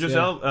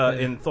Elba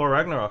in Thor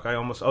Ragnarok. I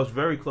was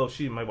very close.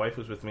 My wife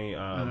was with me.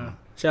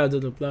 Shout out to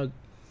the plug.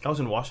 I was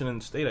in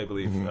Washington State, I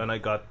believe, and I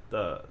got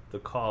the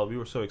call. We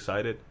were so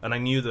excited, and I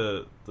knew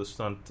the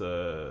stunt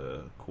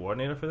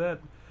coordinator for that.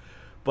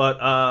 But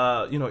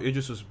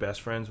Idris was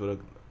best friends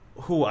with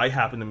who I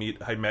happened to meet.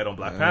 I met on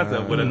Black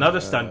Panther with another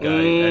stunt guy,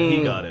 and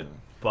he got it.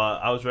 But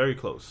I was very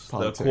close.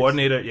 Politics. The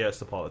coordinator,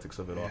 the politics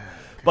of it all.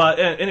 But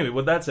anyway,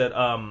 with that said,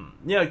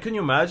 can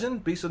you imagine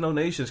Beast of No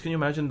Nations? Can you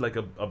imagine like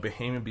a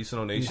Bahamian Beast of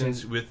No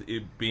Nations with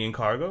it being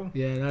cargo?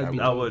 Yeah,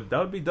 that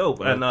would be dope.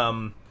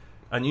 Yeah.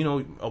 And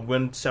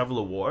win several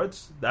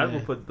awards. That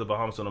will put the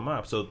Bahamas on the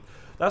map. So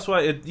that's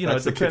why it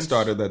that's it depends. The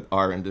Kickstarter that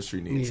our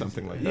industry needs,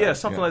 something like that. Yeah,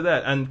 something like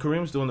that. And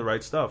Kareem's doing the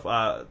right stuff.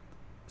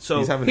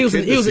 So he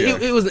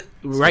was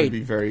right.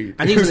 Be very.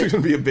 And he was going to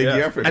be a big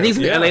year for him. And he's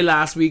in LA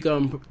last week,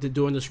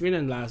 doing the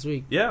screening last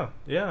week. Yeah.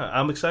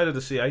 I'm excited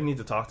to see. I need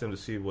to talk to him to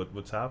see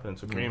what's happening.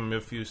 So Kareem,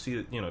 if you see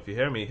it, if you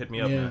hear me, hit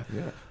me up. Man.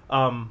 Yeah.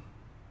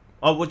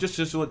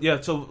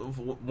 So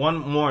one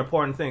more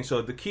important thing.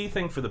 So the key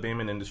thing for the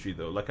Bahamian industry,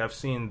 though, like I've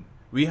seen,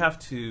 we have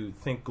to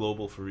think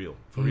global for real,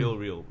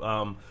 real.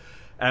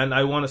 And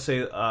I want to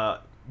say,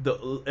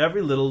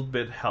 every little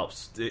bit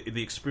helps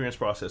the experience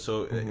process.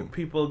 So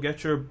people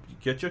get your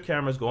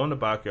cameras, go in the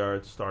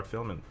backyard, start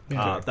filming.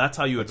 That's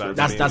how you advance.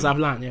 That's our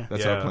plan. Yeah,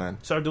 that's our plan.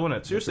 Start doing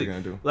it. Seriously,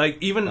 gonna do. Like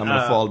even I'm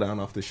gonna fall down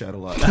off the shed a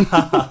lot.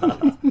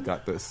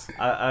 Got this.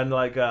 I'm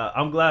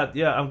glad.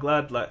 Yeah, I'm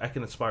glad. Like I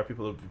can inspire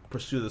people to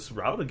pursue this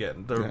route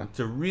again.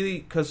 To really,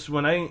 because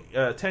when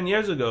 10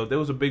 years ago there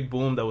was a big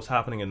boom that was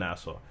happening in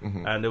Nassau,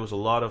 and there was a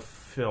lot of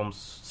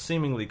films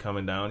seemingly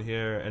coming down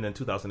here, and then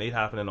 2008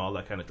 happened and all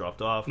that kind of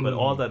dropped off, but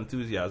all that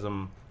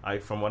enthusiasm,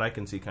 from what I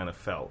can see, kind of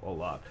fell a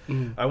lot.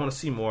 I want to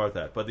see more of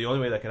that, but the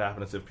only way that can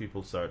happen is if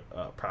people start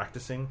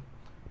practicing,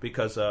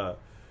 because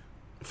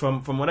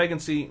from what I can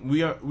see,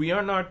 we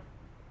are not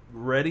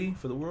ready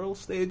for the world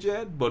stage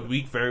yet, but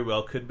we very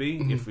well could be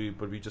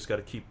but we just got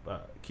to keep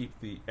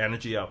the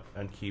energy up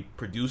and keep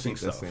producing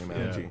stuff. The same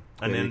energy.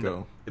 And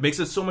then it makes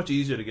it so much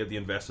easier to get the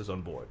investors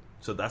on board.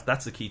 So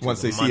that's the key to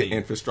once the they money. see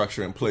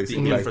infrastructure in place, they're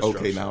like,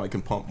 okay, now I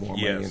can pump more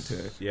money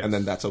into it. And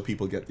then that's how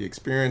people get the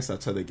experience.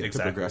 That's how they get to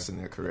progress in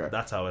their career.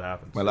 That's how it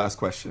happens. My last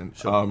question.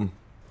 Sure.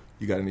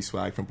 You got any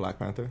swag from Black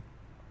Panther?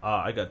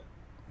 I got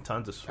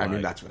tons of swag. I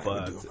mean, that's what I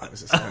would do if I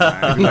was a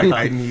swag.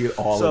 I need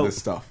all of this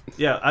stuff.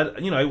 Yeah,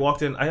 I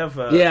walked in. I have.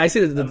 I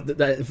see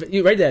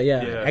you right there.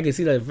 Yeah, I can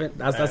see that event.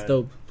 That's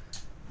dope.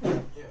 Yeah,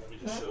 let me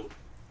just show.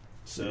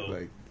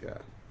 So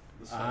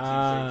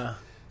Ah.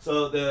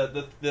 So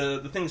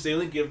the things, they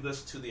only give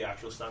this to the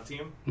actual stunt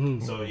team.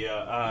 So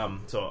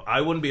so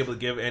I wouldn't be able to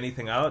give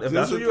anything out. If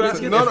that's what you're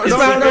asking. No.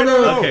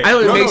 Okay. I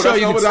would make sure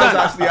you can can start.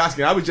 I was actually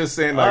asking. I was just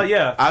saying, I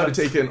would have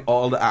taken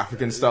all the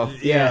African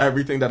stuff. Yeah.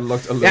 Everything that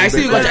looked a little bit. I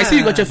see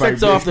you got your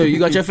fits off though. You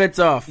got your fits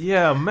off.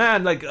 Yeah,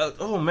 man. Like,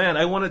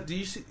 I wanted. Did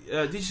you see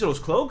those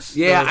cloaks?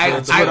 Yeah,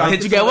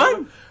 did you get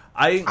one?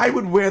 I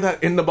would wear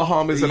that in the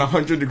Bahamas in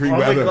 100-degree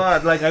weather. Oh my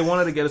god! Like I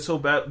wanted to get it so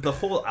bad. The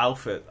whole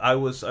outfit. I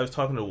was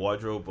talking to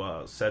wardrobe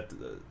set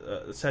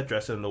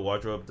dresser and the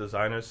wardrobe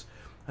designers,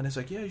 and it's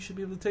like, yeah, you should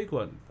be able to take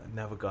one. I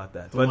never got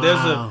that. But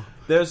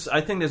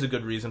I think there's a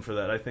good reason for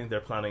that. I think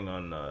they're planning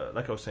on,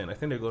 like I was saying, I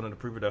think they're going into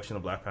pre-production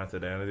of Black Panther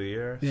at the end of the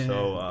year. Yeah.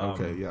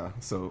 So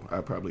so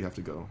I probably have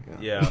to go.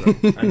 Yeah,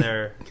 and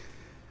they're.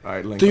 All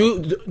right, do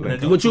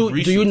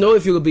you know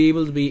if you'll be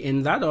able to be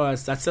in that, or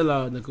is that still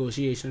a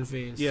negotiation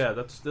phase? Yeah,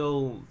 that's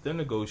still, they're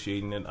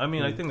negotiating it. I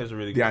mean, I think there's a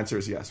really the answer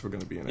is yes, we're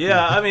going to be in it.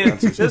 Yeah, I mean,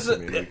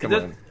 come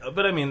on.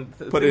 But I mean,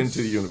 put it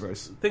into the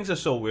universe. Things are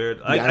so weird.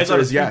 The answer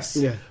is yes.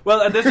 Yeah. Well,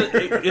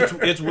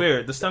 it's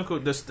weird. The stunt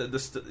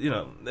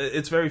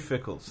it's very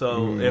fickle.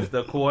 So if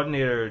the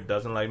coordinator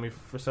doesn't like me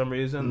for some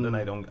reason, then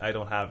I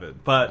don't have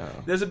it.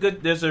 But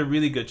there's a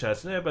really good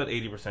chance, about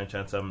 80%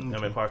 chance I'm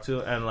in part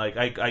two, and like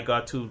I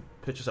got to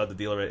pictures out the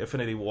deal already.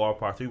 Infinity War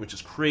Part 3, which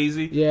is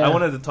crazy. Yeah. I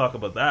wanted to talk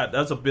about that.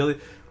 That's $1 billion.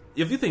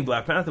 If you think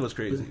Black Panther was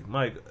crazy,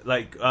 Mike,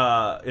 like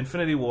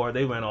Infinity War,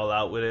 they went all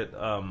out with it.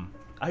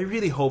 I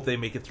really hope they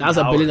make it 3 hours.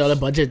 That's $1 billion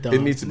budget, though.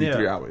 It needs to be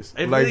 3 hours.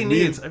 It really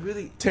needs.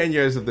 10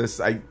 years of this.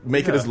 I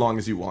make it as long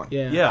as you want.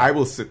 Yeah. I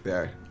will sit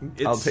there.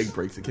 I'll take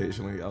breaks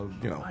occasionally. Oh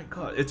my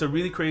God, it's a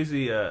really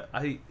crazy.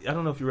 I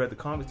don't know if you read the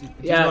comics.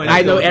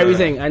 I know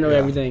everything. I know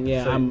everything.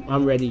 Yeah, so,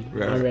 I'm ready.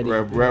 I'm ready.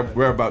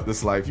 We're about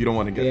this life. You don't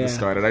want to get this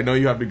started. I know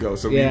you have to go,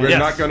 so we're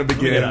not going to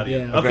begin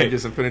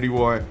Avengers: Infinity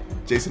War.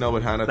 Jason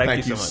Elwood Hanna,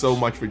 thank you so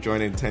much for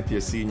joining 10th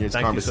Year Seniors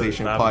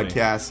Conversation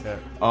Podcast.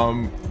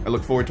 I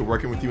look forward to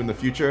working with you in the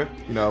future.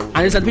 You know,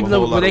 and it's people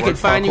know where they can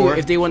find you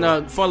if they want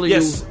to follow you.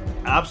 Yes,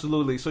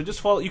 absolutely. So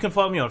just follow. You can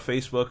follow me on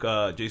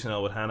Facebook, Jason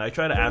Elwood Hanna. I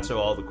try to answer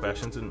all the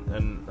questions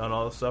and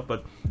all the stuff,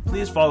 but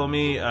please follow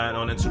me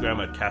on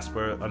Instagram at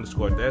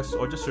Casper_Des,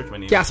 or just search my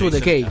name. Casper with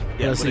a K.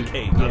 Yeah, with a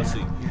K, not a C.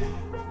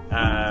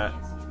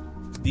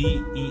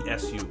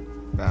 DESU.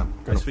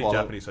 I speak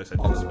Japanese, so I said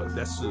Desu, but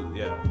Desu,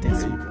 yeah.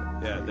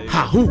 Desu. Yeah, they.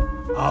 Hahu.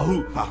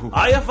 Hahu. Hahu.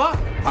 Ayafa.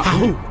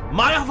 Hahu.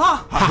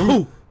 Mayafa.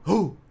 Hahu.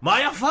 Who?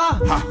 Mayafa.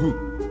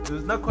 Hahu.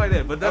 It's not quite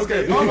it, but that's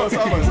okay. good. Almost.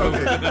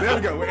 Okay, there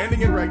we go. We're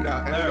ending it right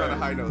now. Ending on a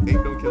high note. 8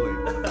 don't kill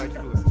 8. Thank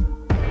you.